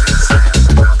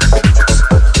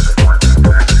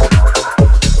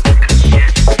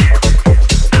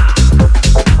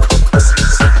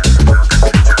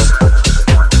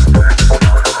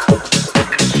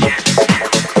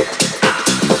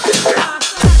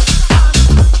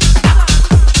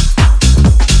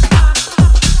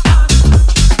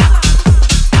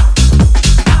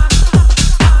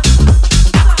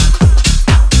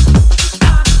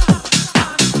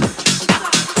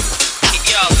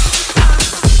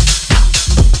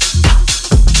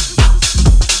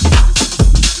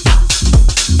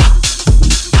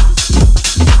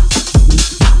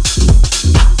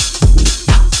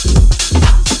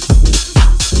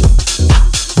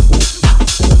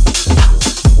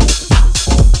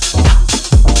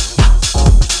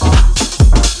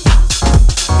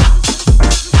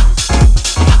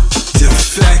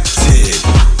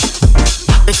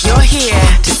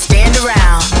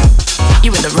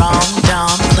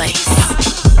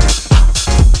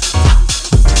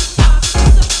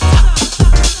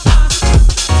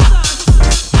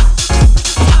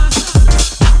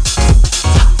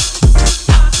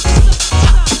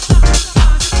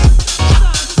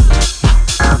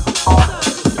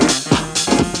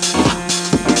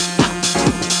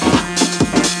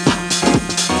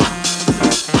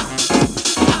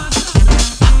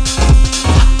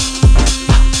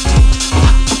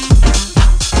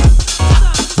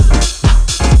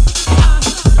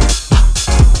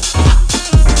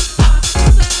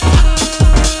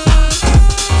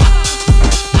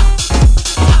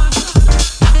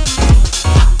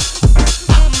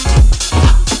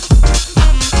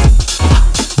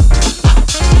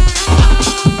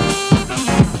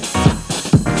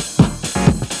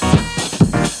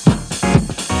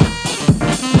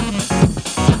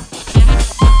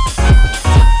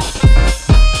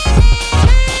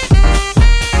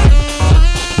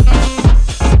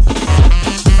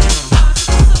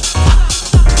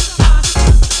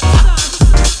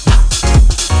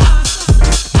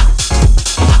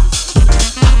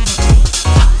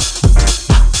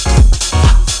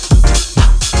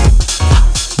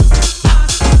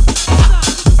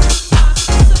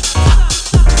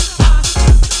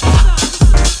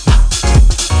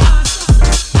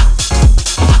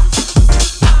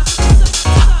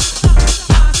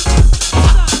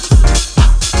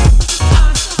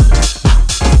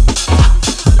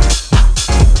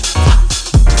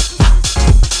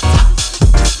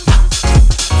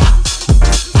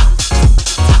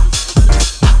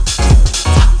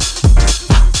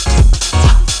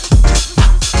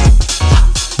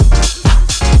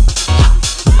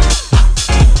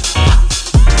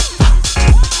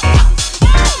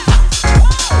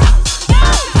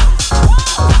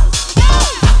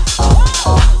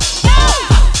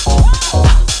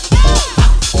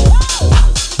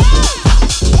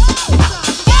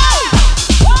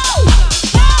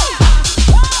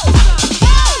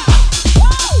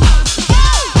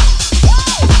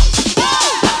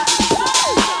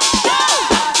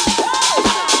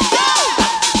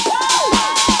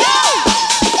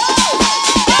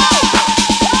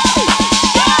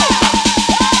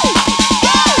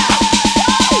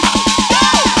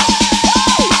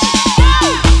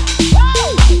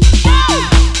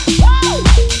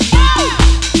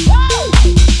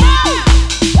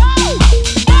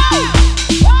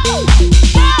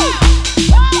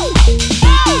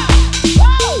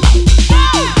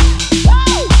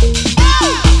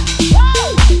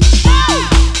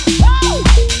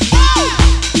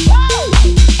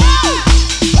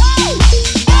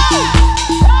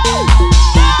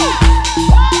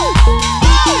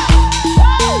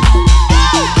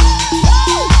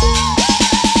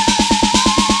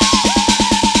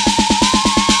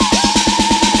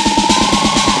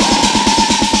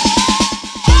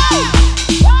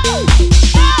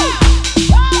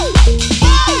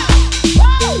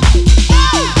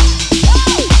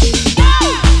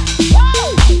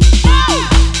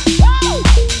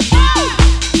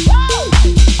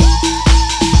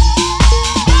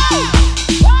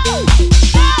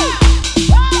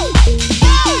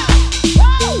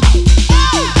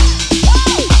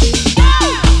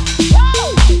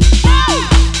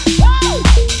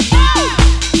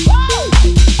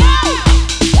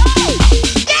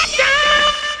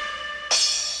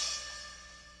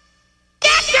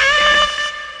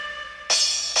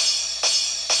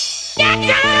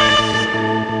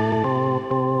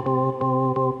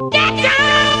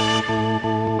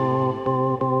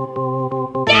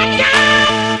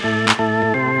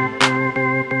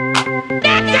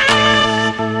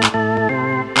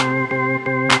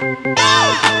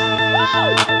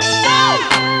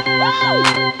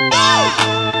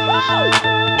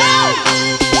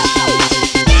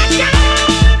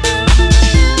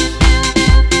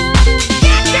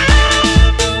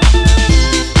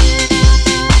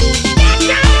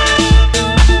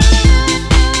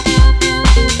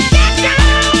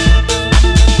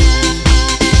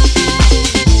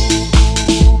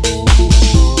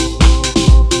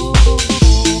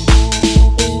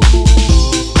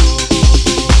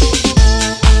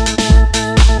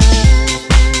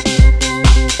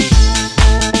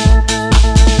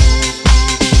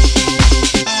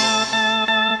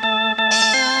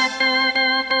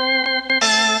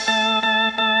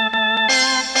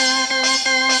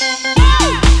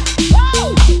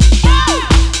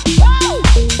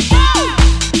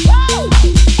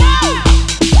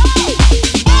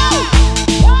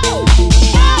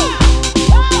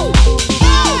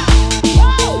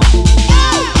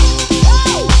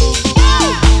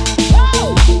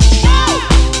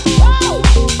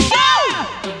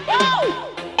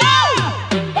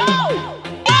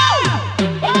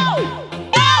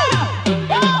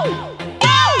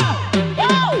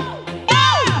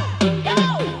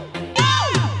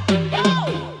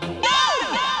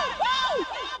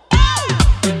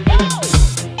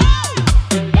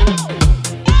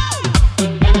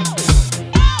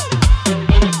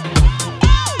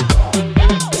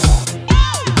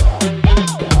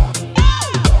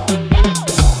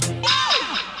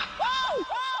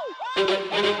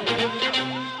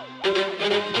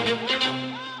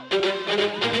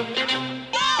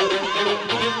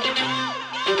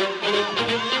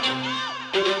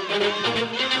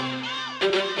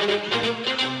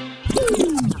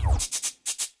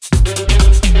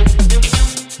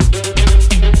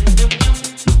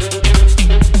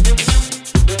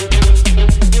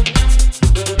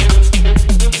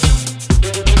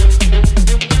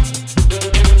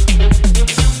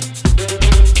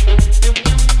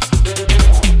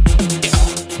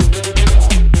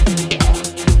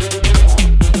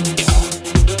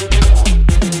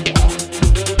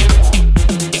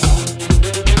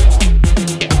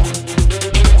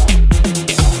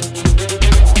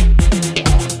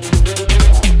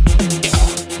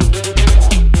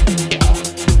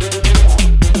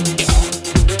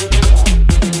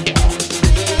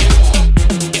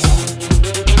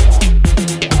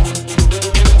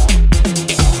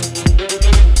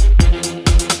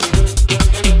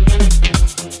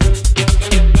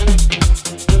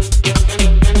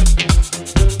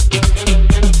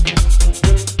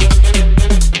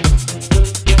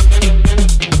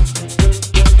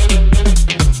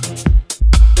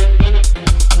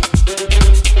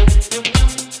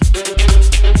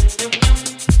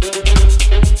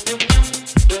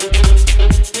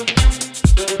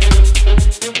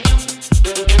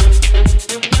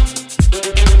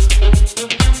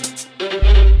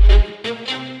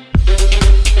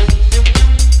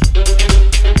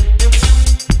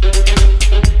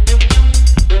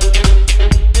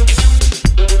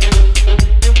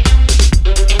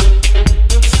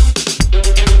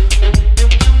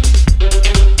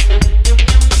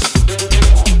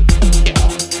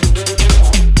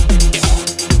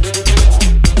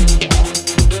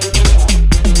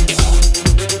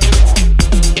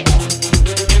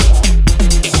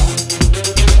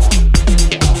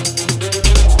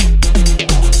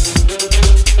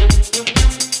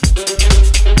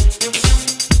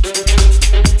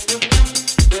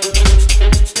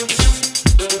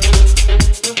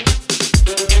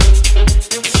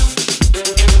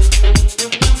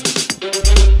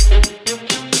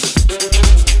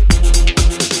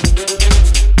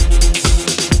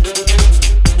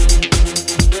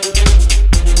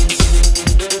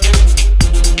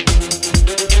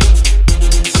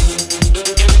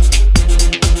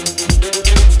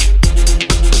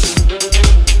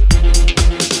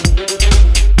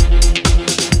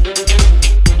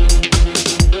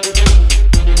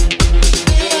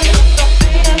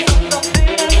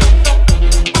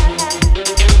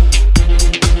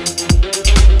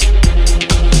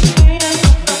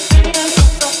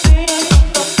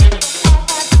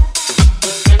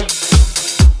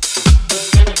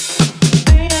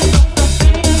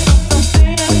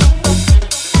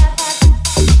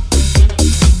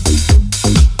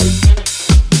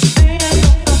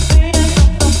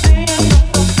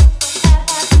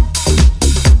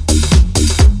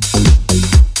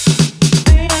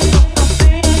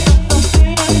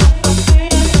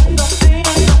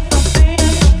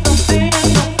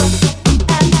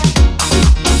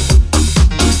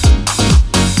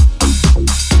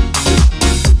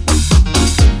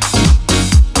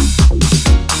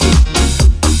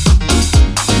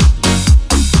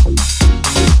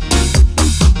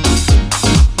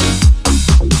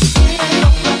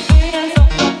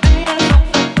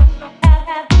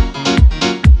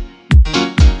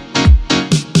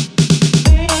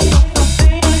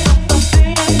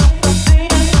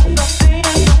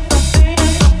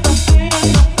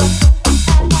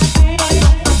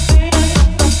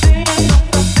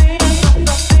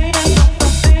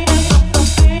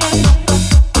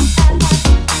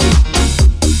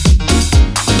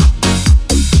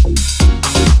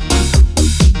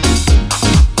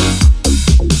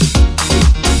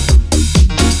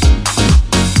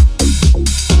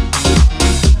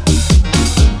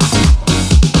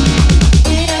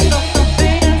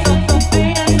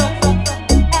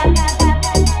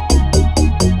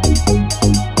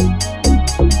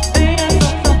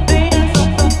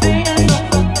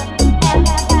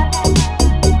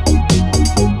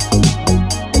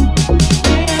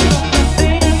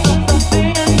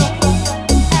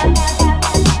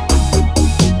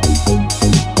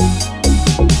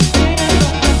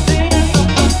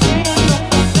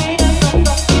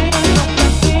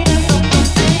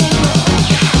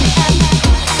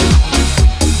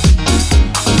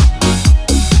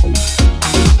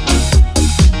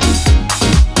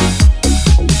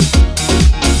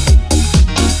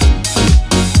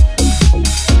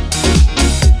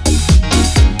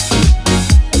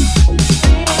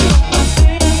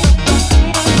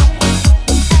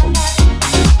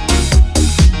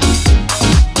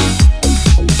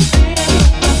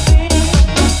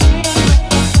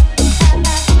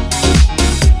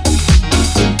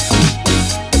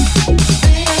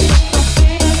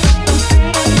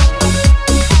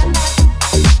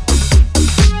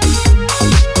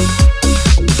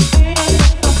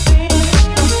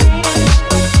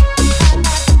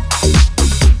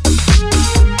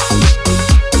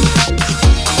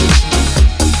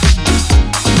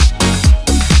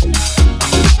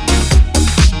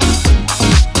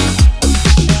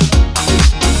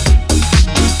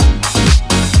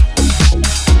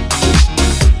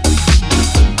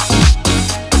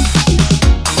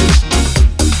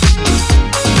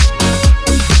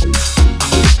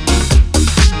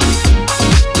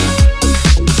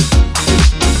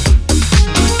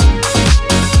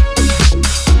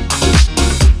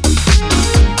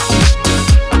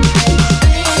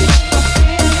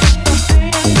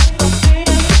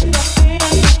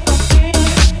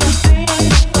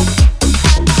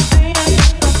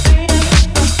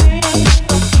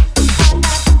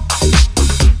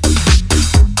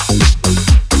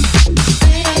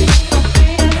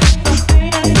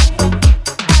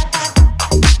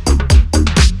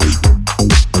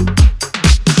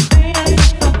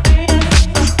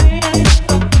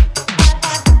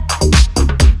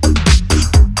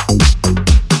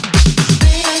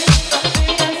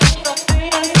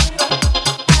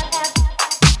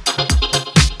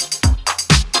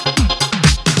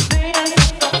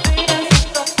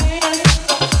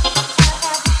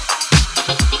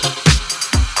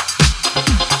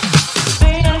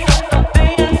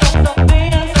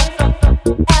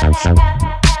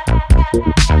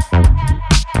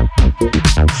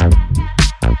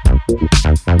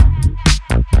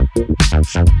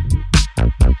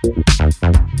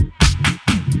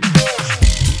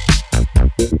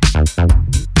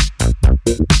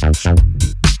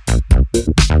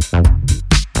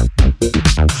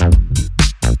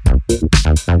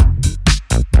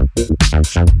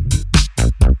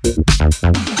 This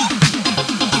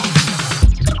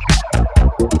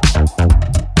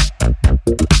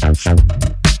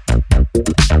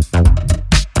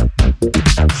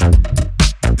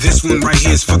one right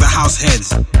here is for the house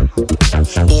heads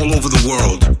all over the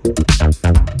world.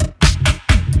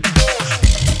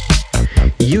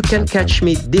 You can catch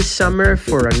me this summer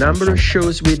for a number of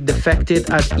shows with Defected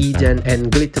at Eden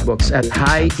and Glitterbox at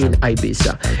High in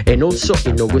Ibiza, and also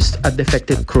in August at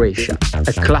Defected Croatia,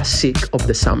 a classic of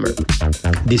the summer.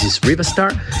 This is Riva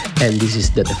Starr, and this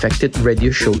is the Defected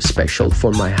radio show special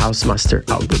for my Housemaster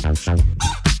album.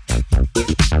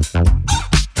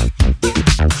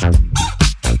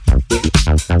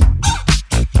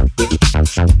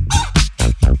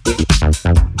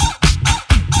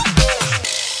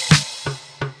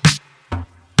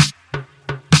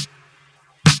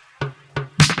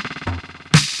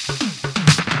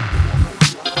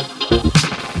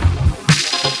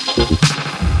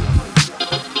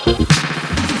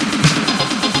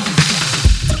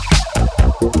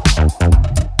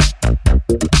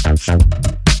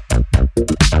 Thank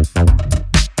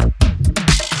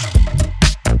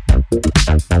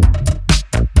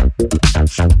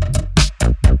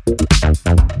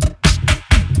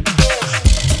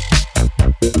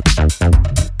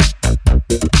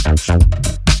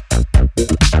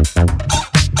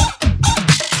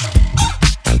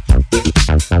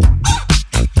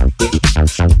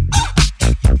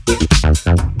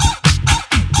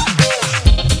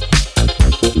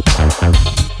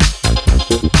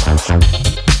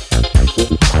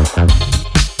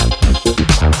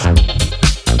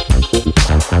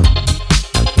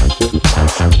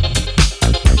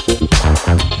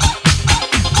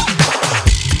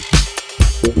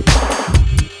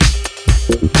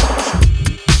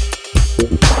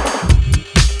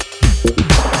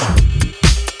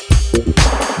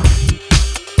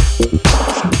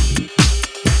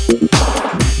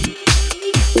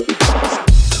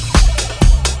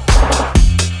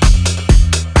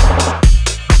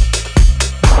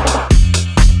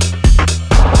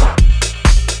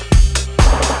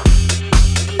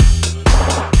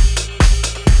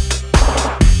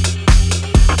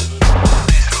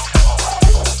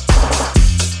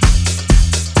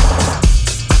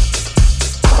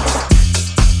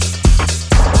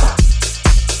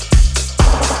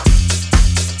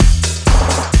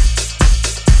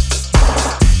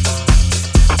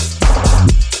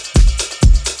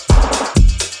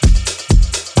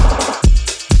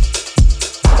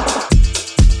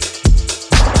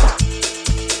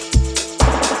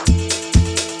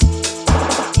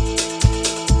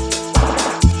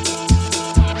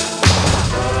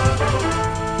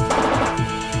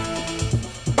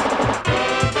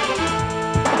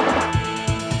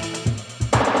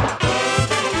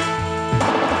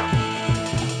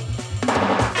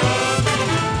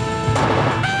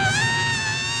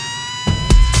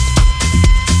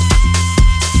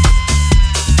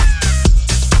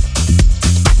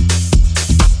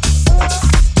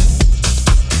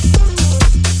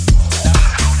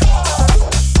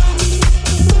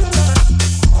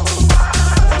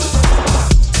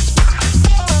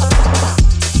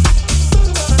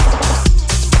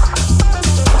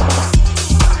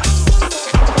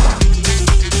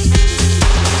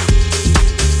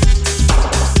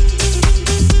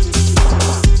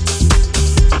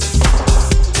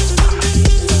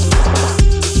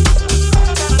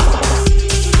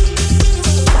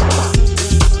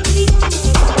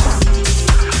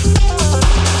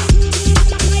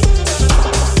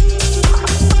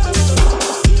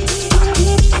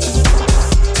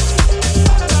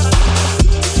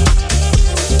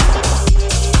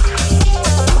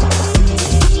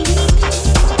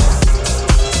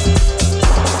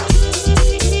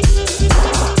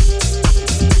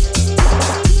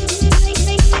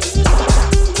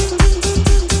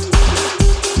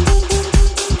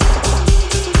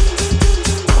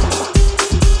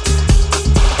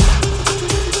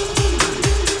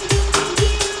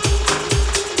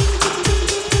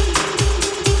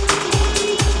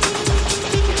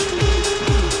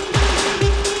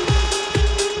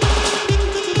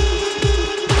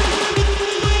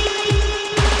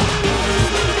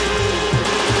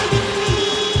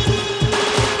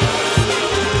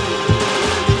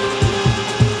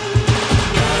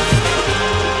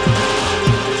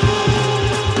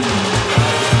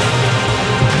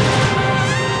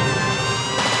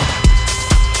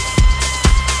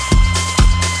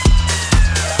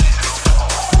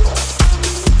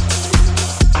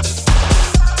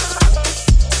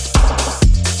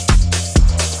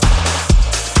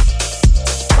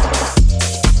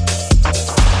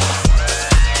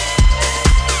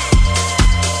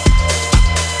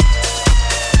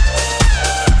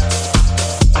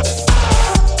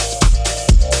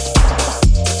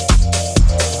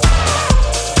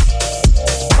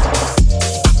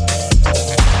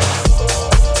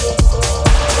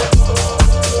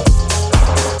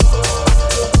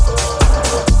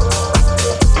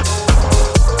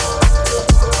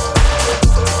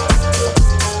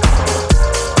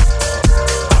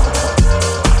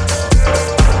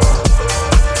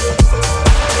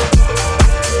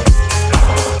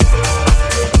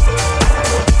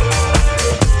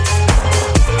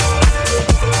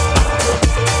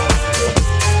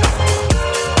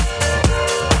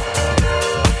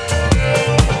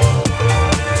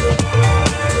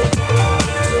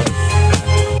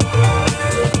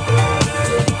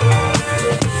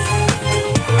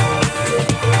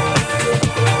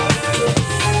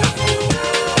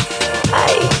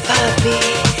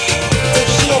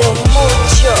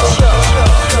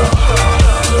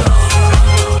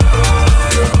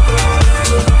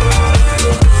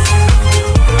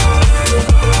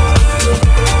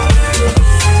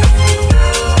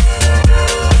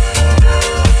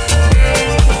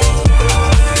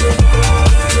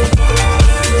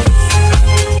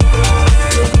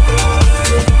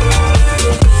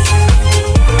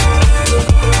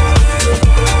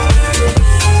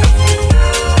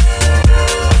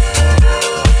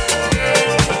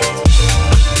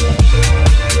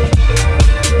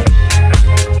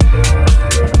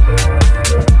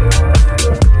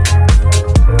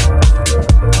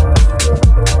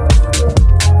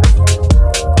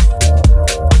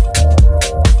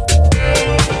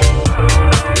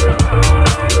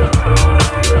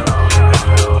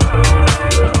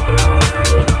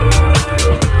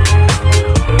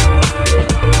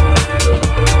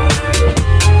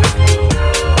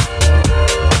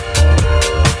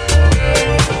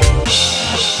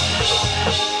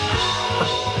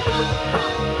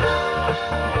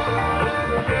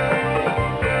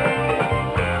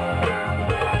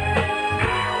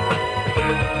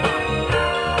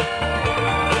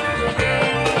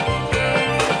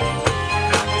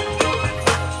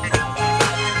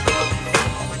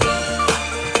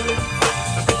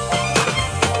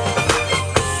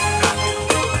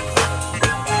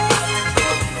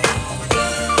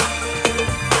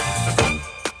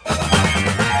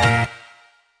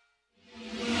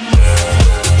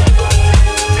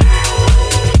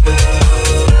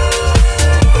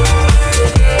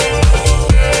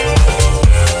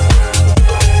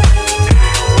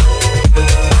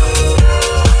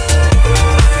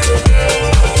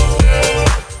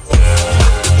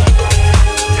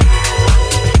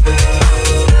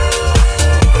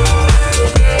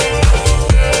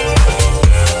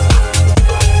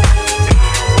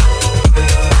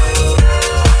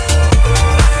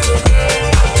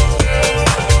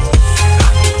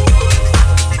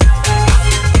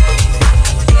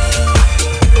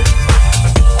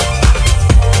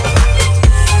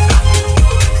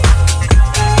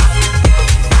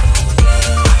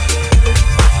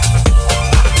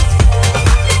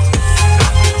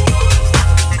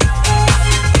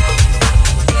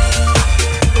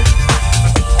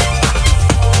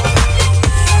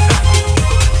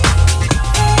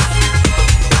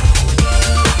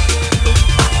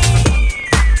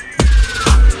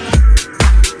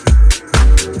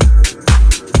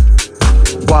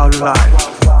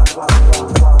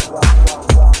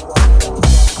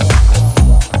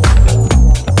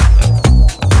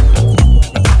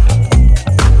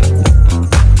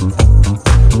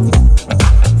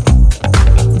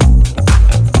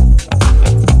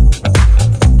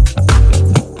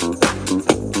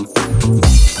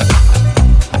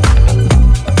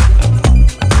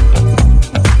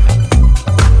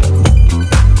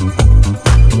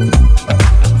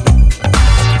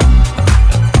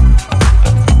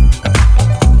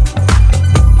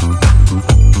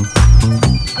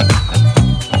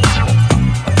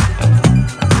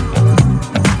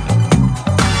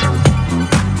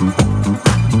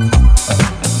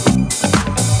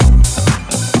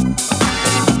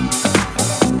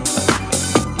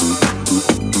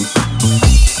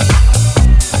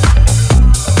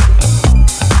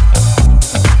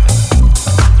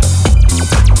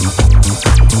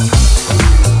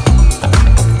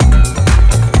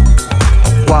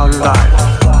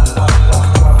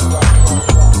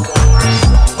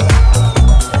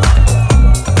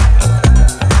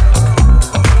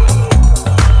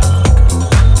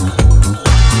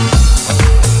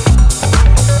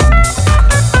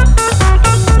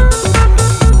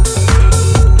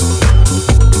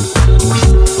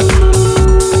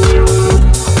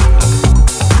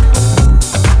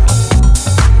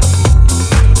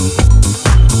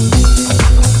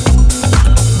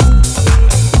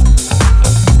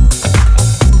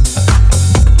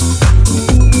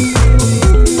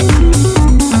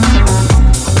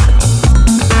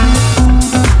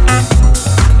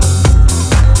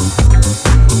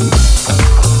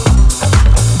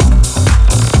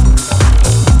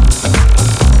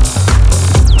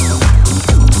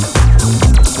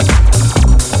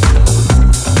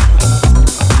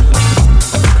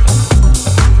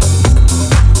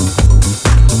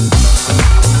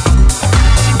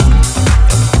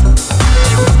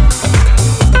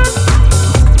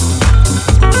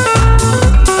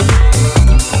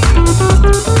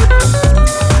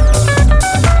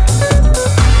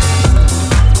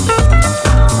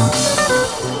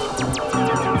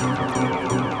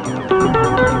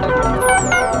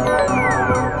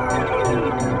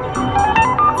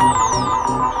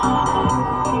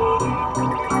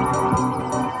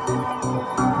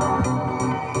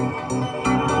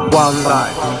One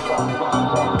life.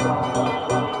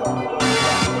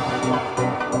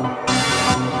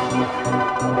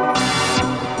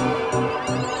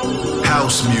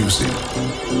 House music,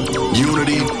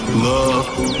 unity, love,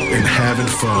 and having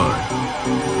fun.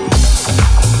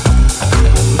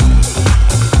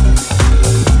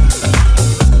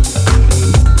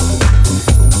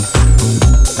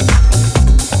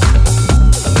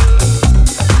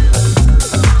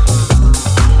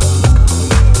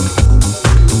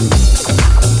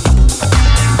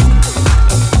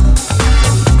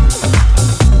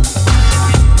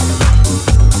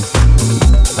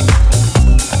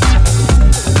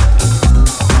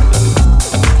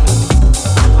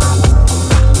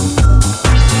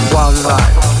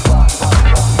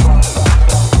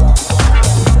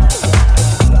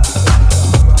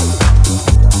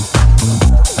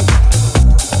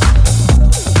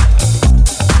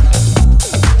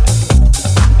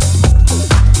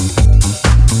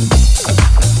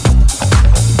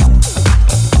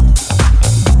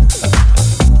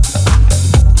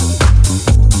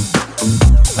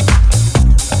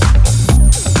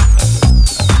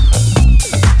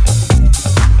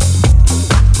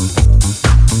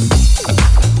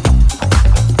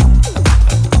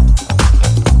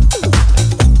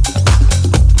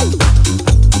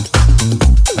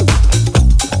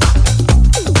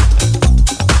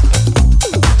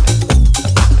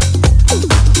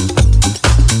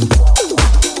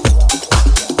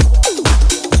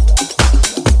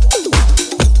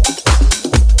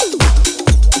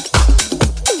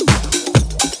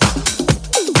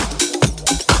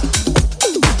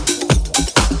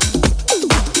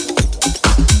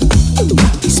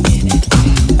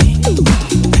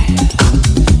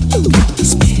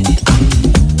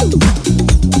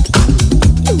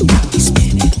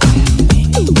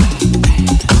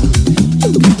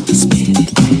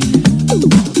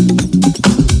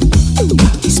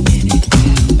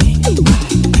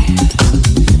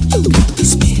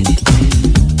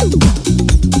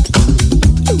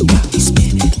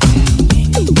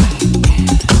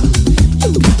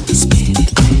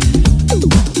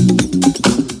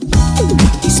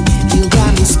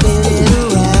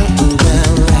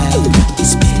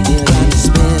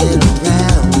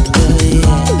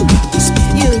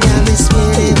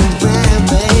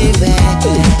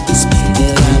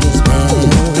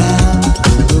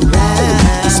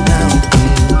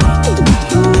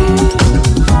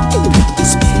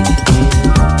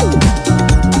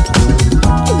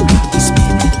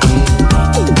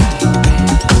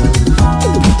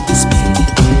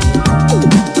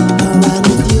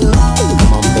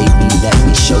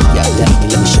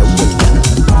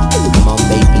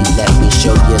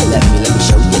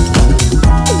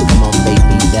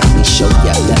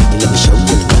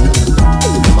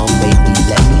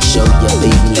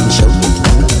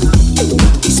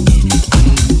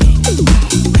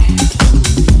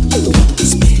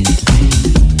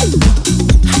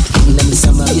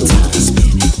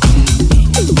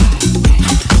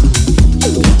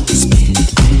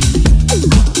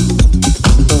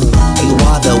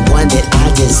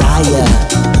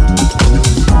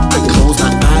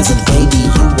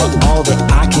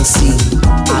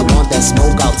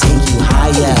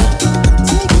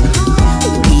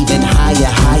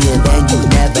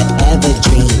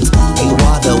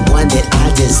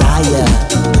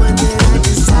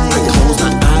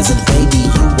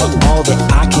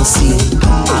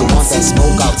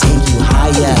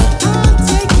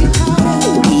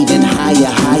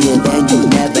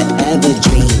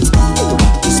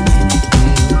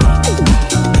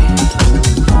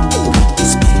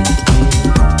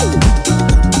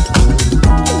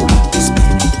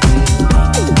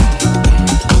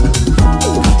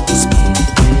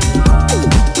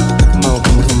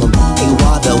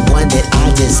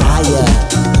 higher.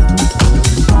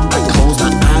 I close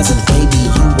my eyes and baby,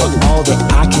 you are all that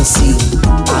I can see.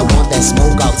 I want that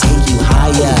smoke, I'll take you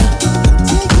higher.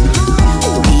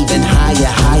 Even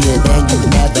higher, higher than you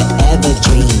never ever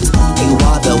dreamed. You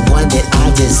are the one that I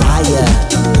desire.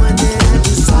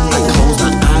 I close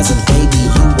my eyes and baby,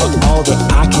 you are all that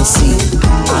I can see.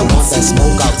 I want that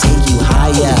smoke, I'll take you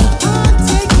higher.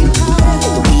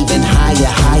 Even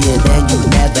higher, higher than you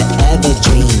never ever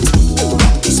dreamed.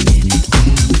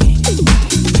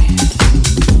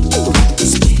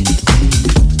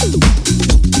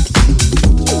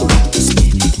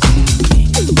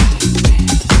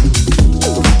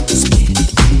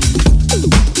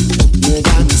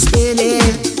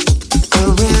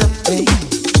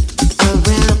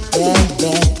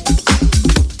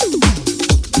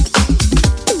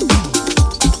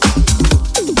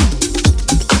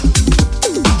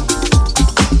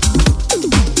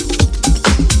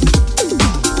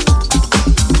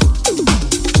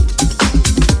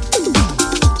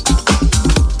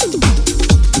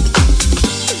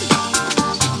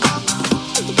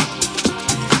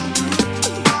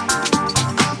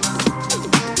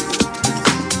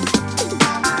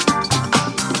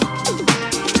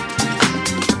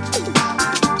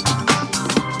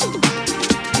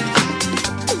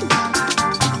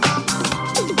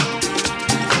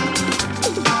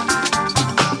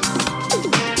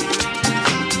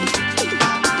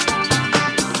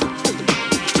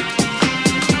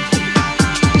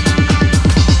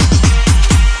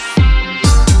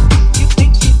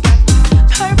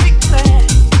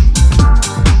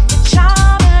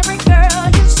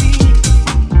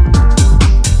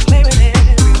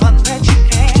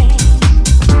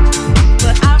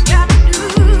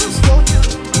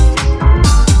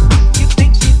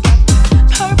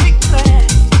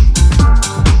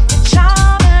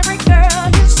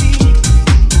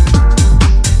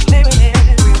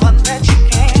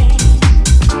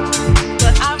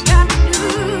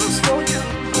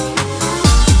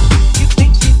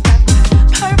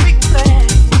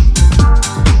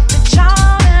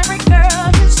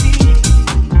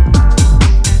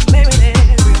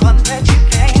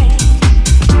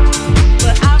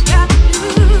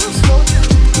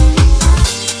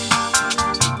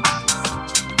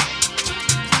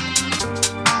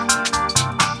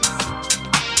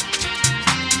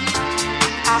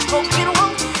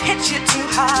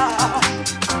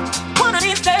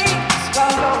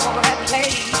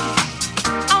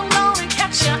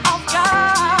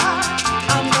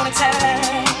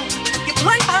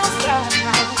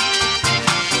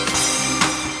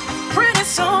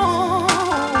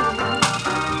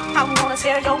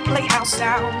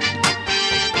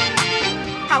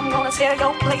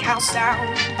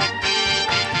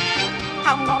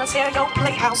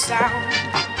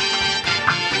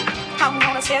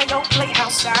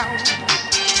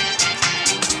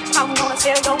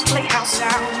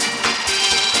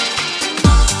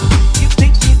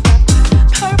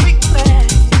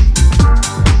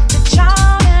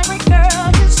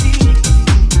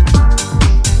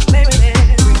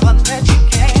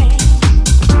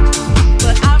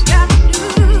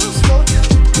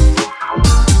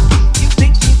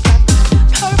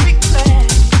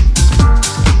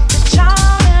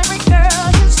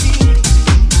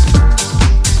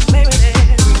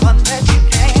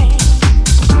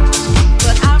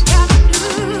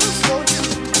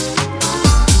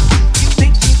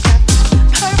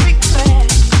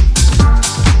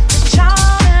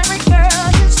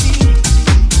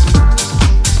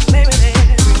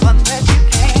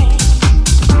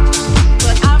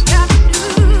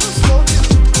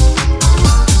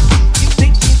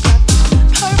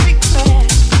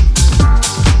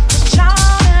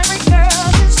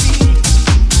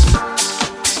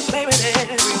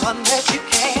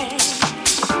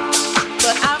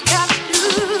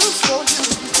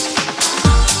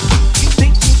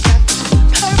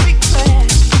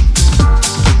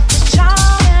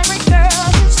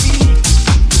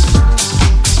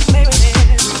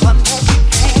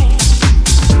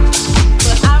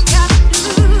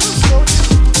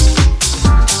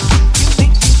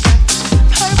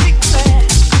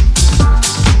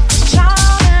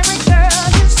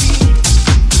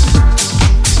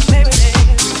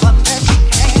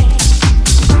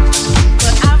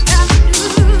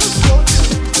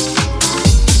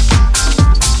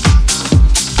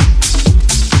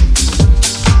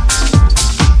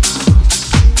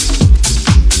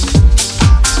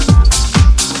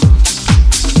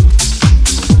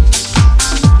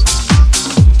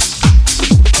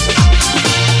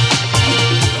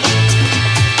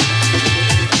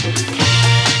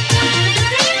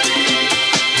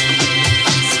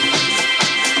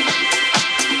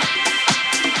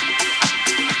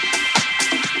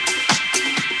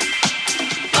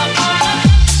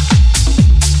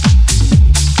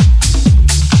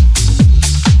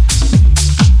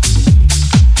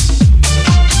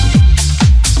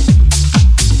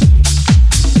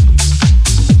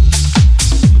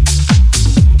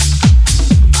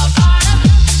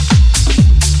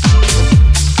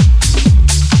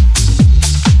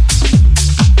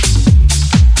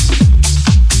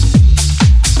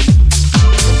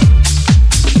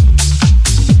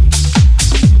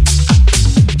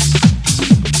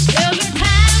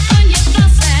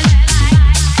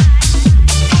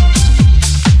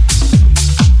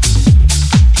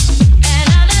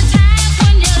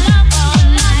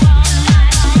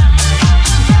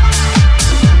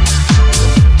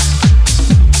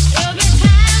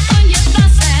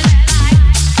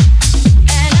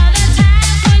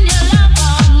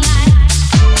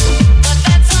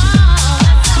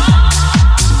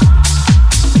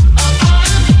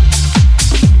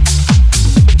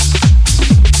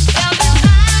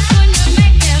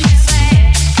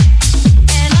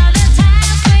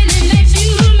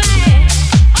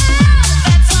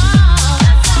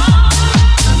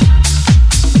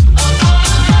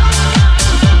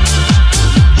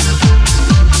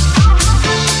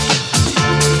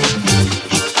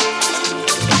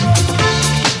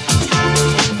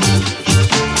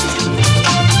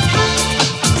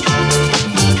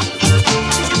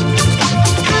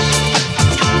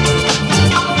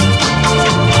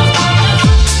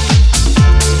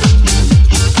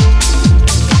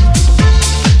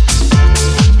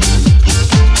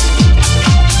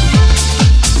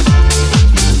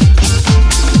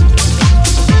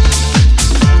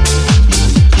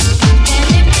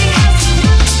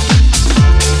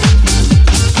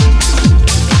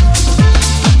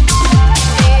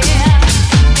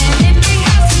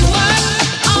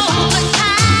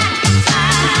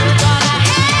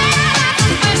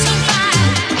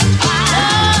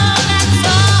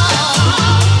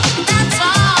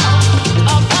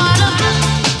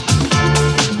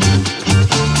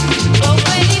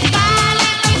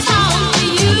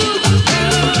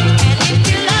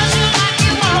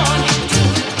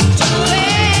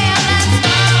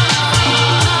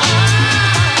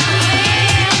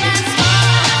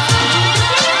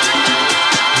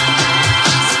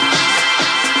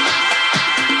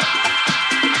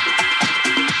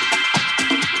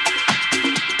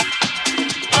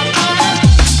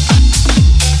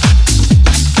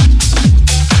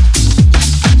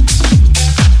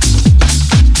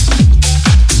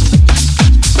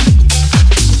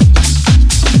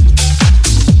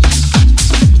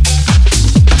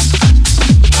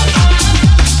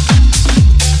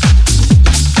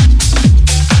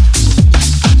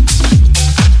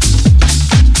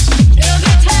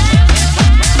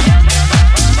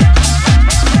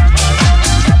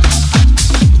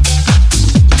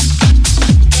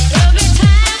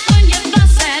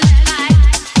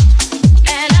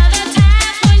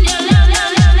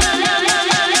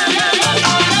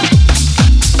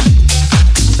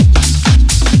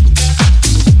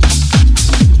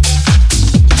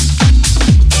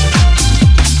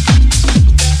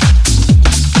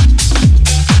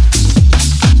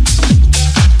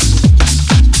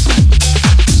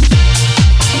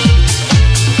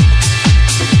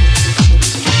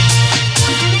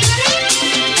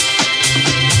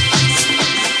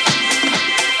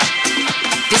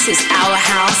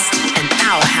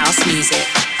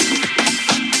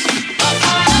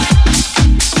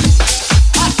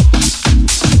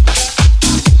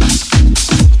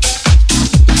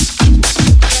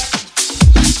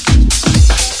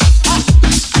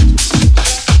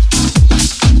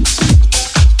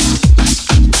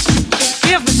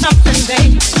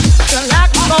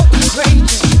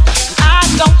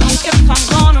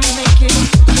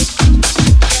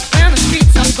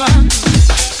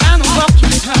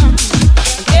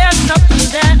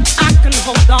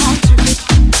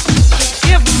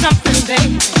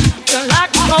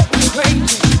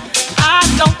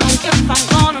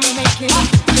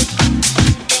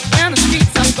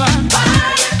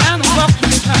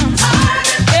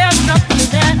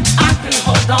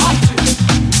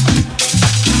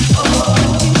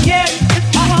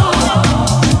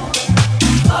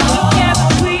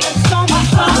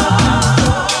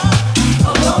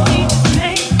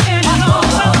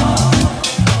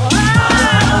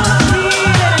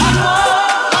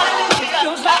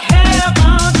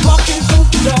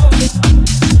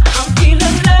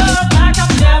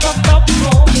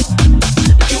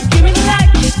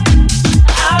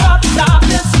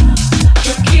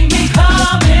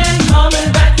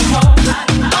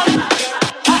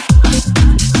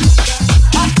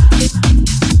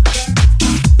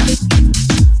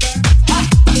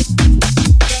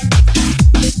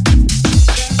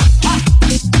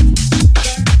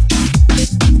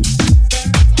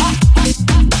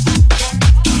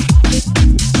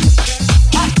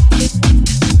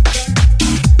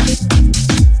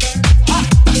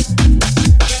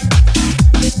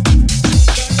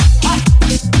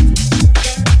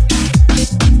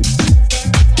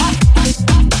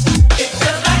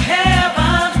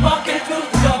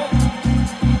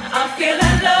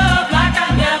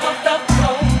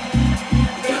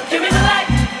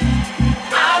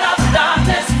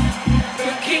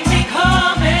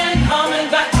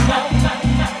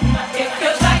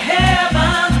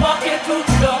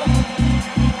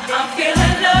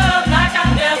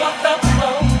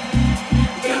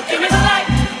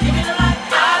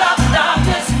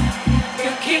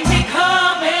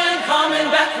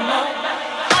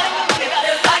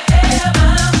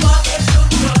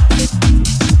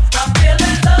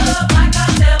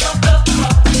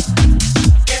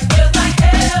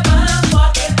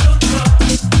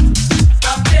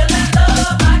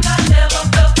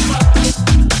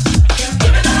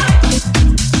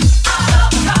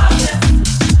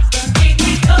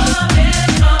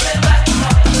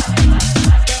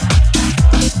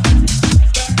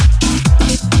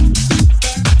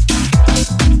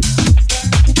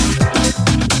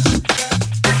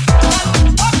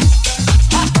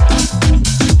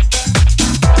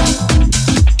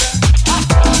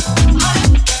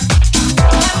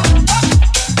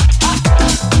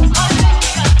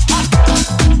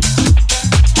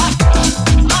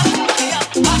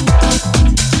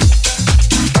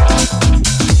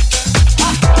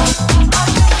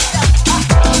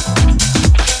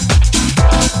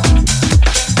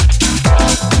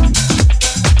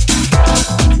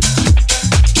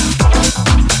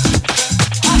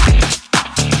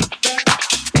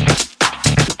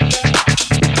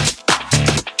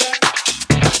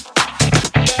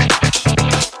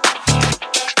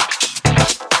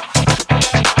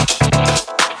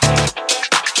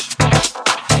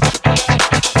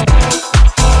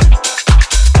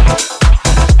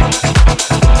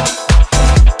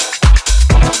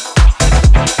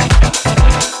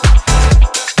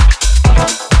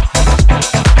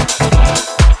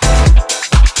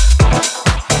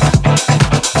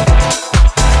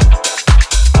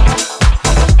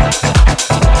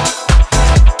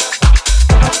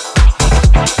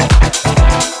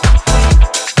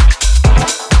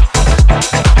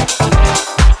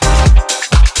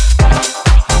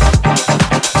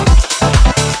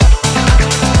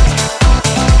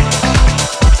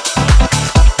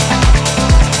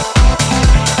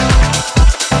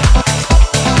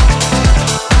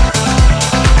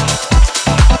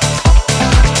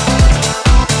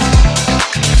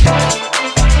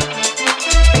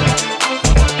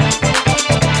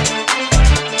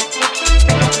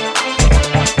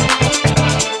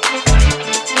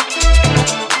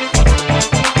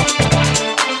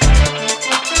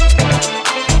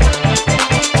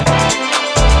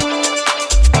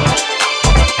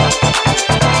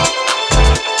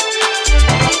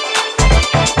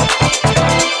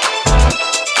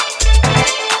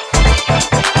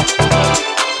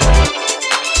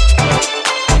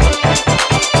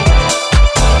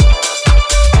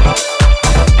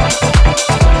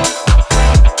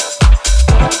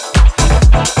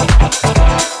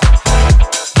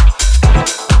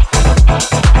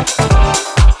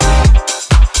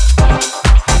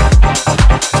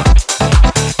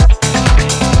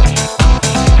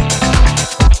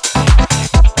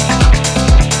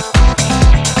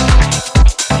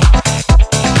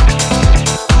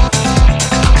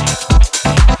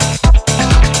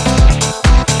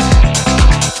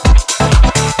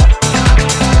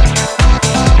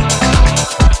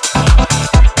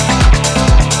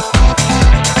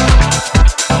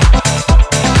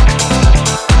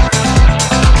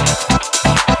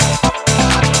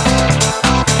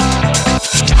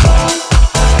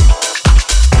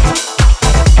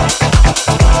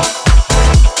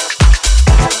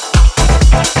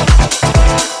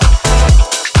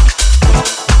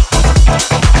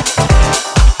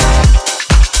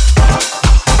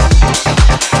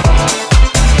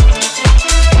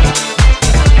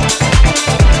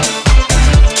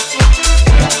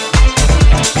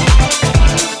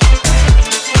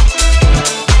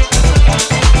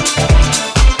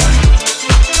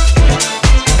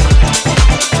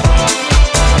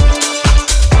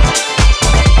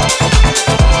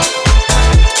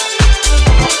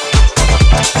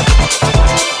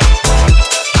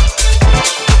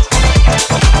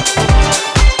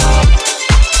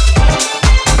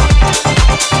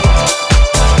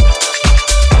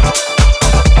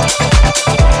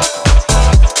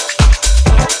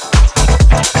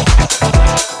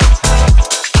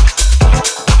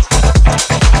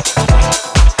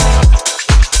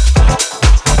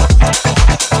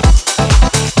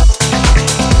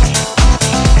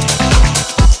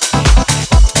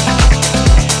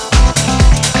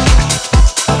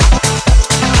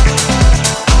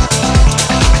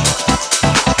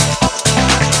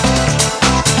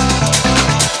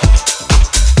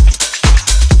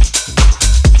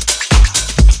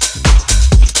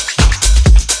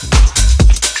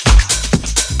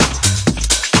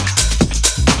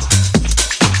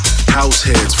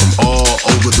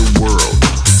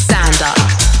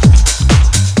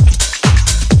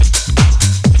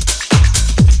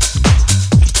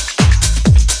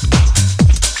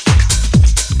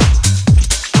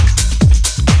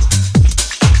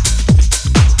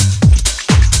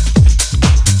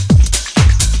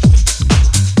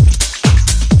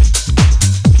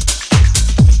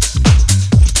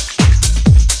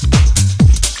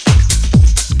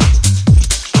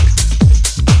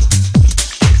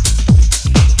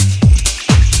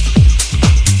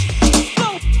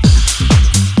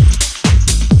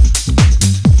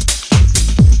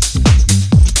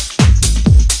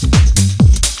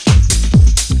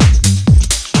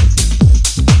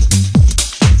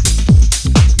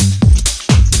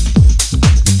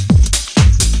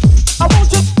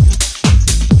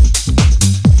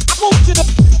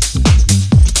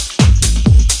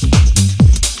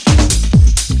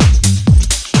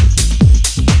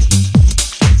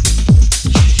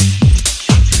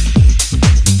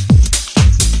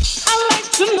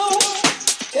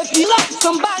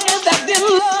 that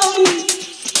didn't love you.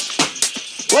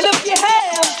 Well, if you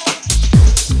have,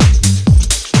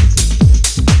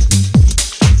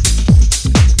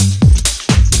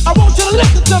 I want you to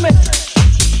listen to me.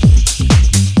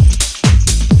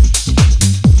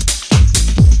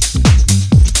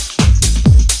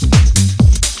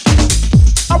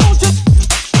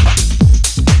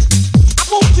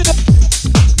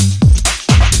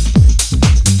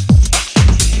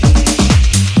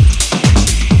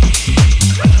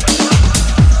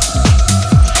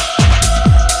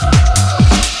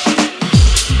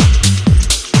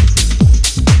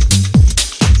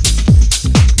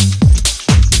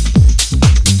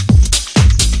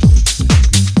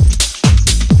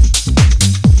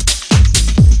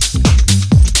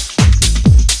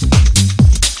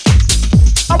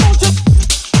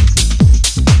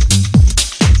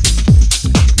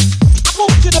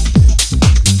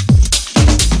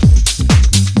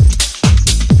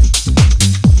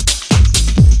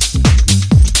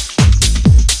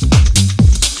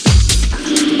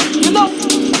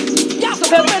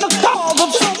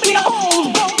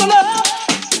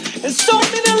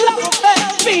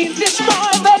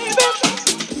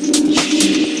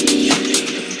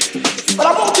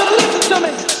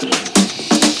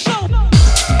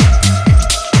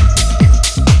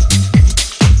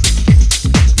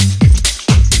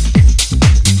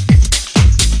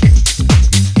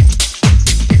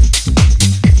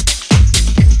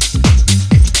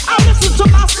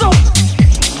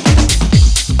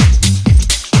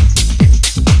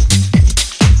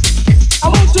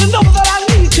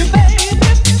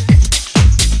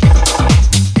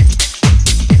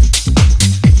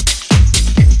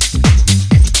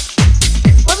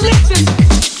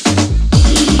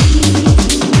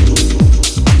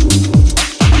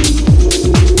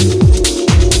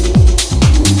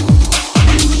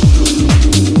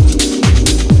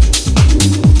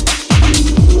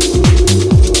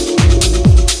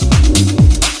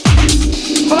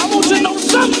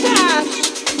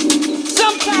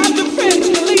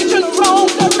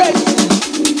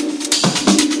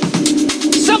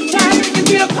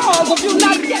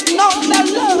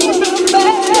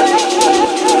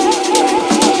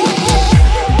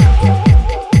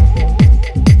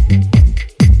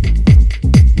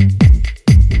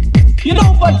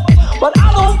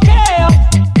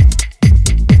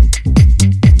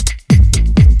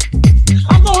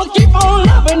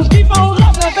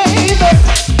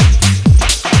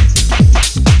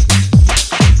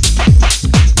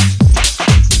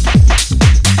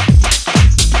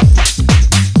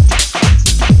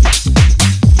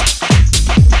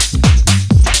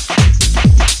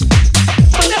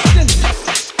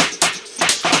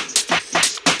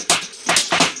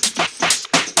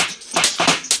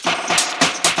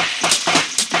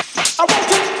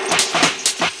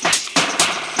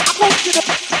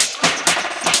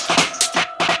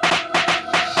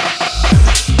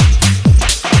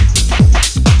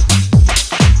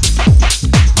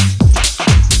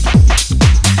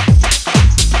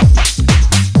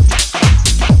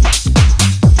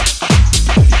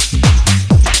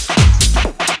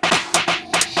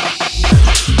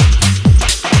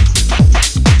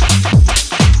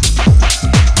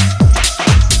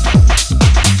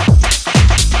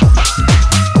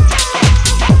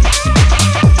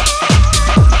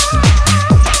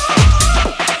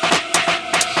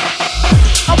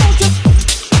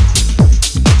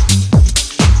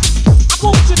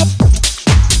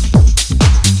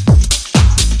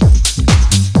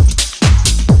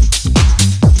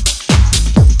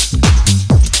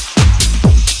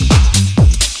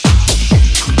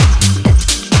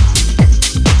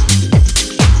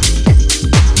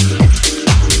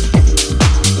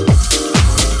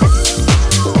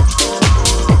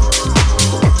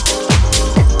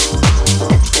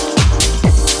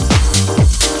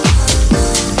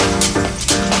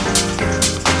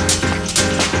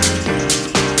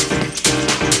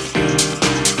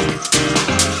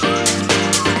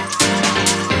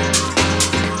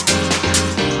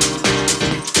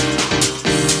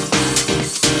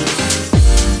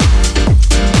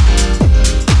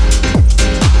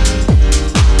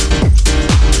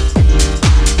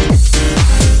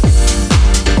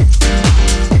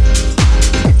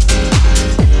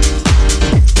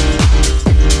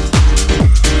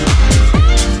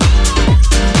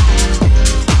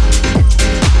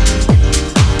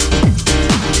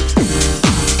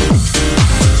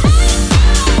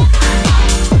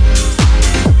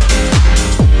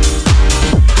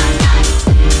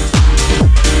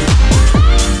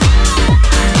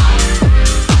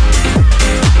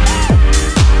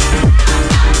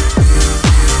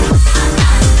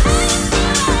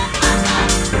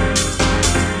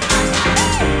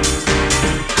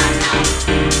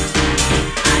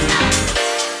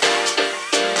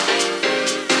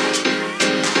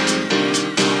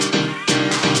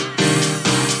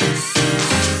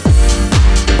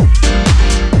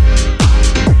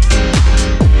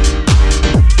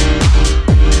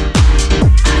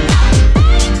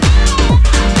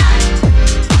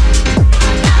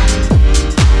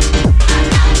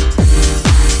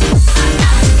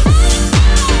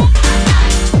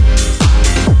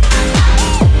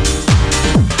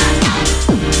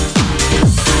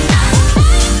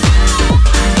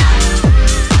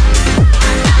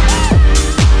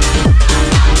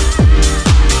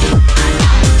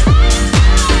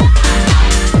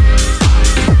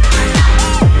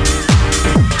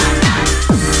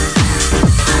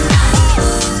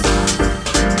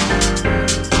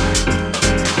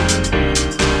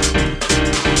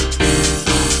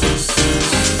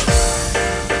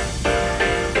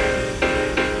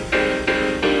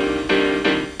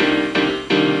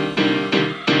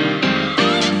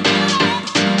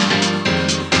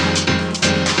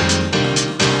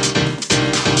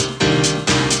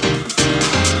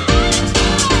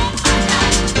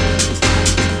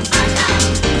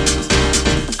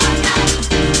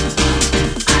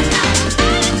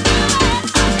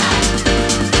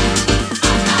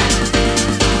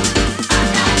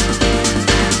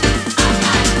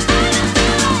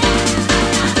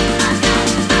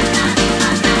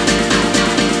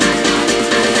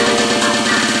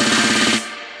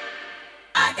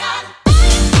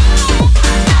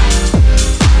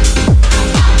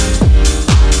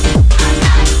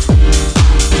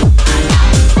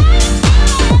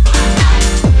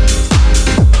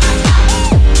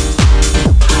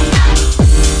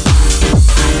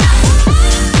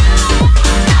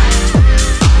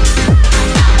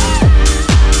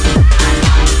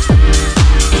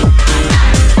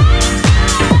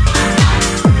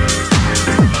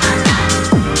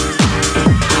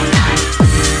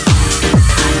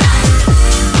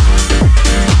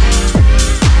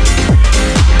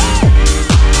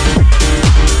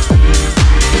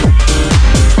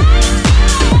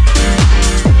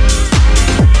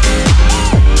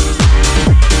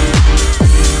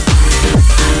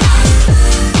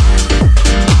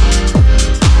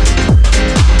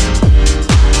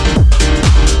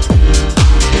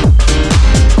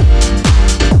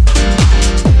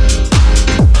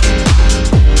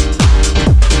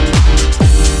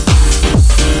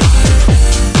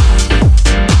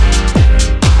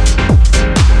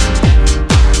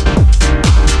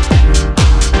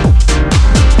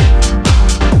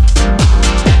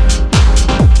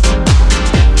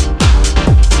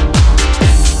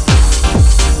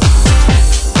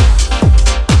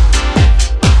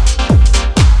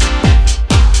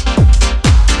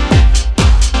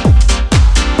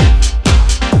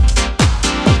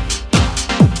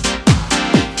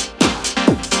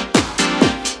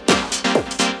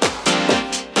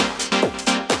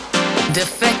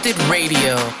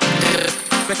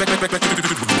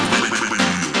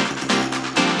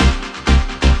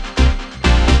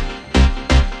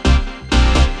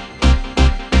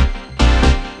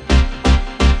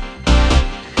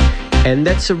 And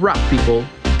that's a wrap, people.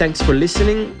 Thanks for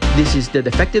listening. This is the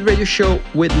Defected Radio Show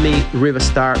with me, Riva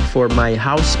Starr, for my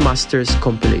House Masters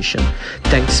compilation.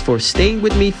 Thanks for staying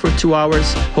with me for 2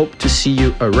 hours. Hope to see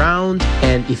you around.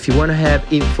 And if you want to have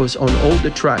infos on all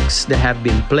the tracks that have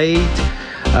been played,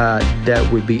 there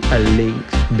will be a link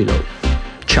below.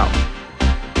 Ciao.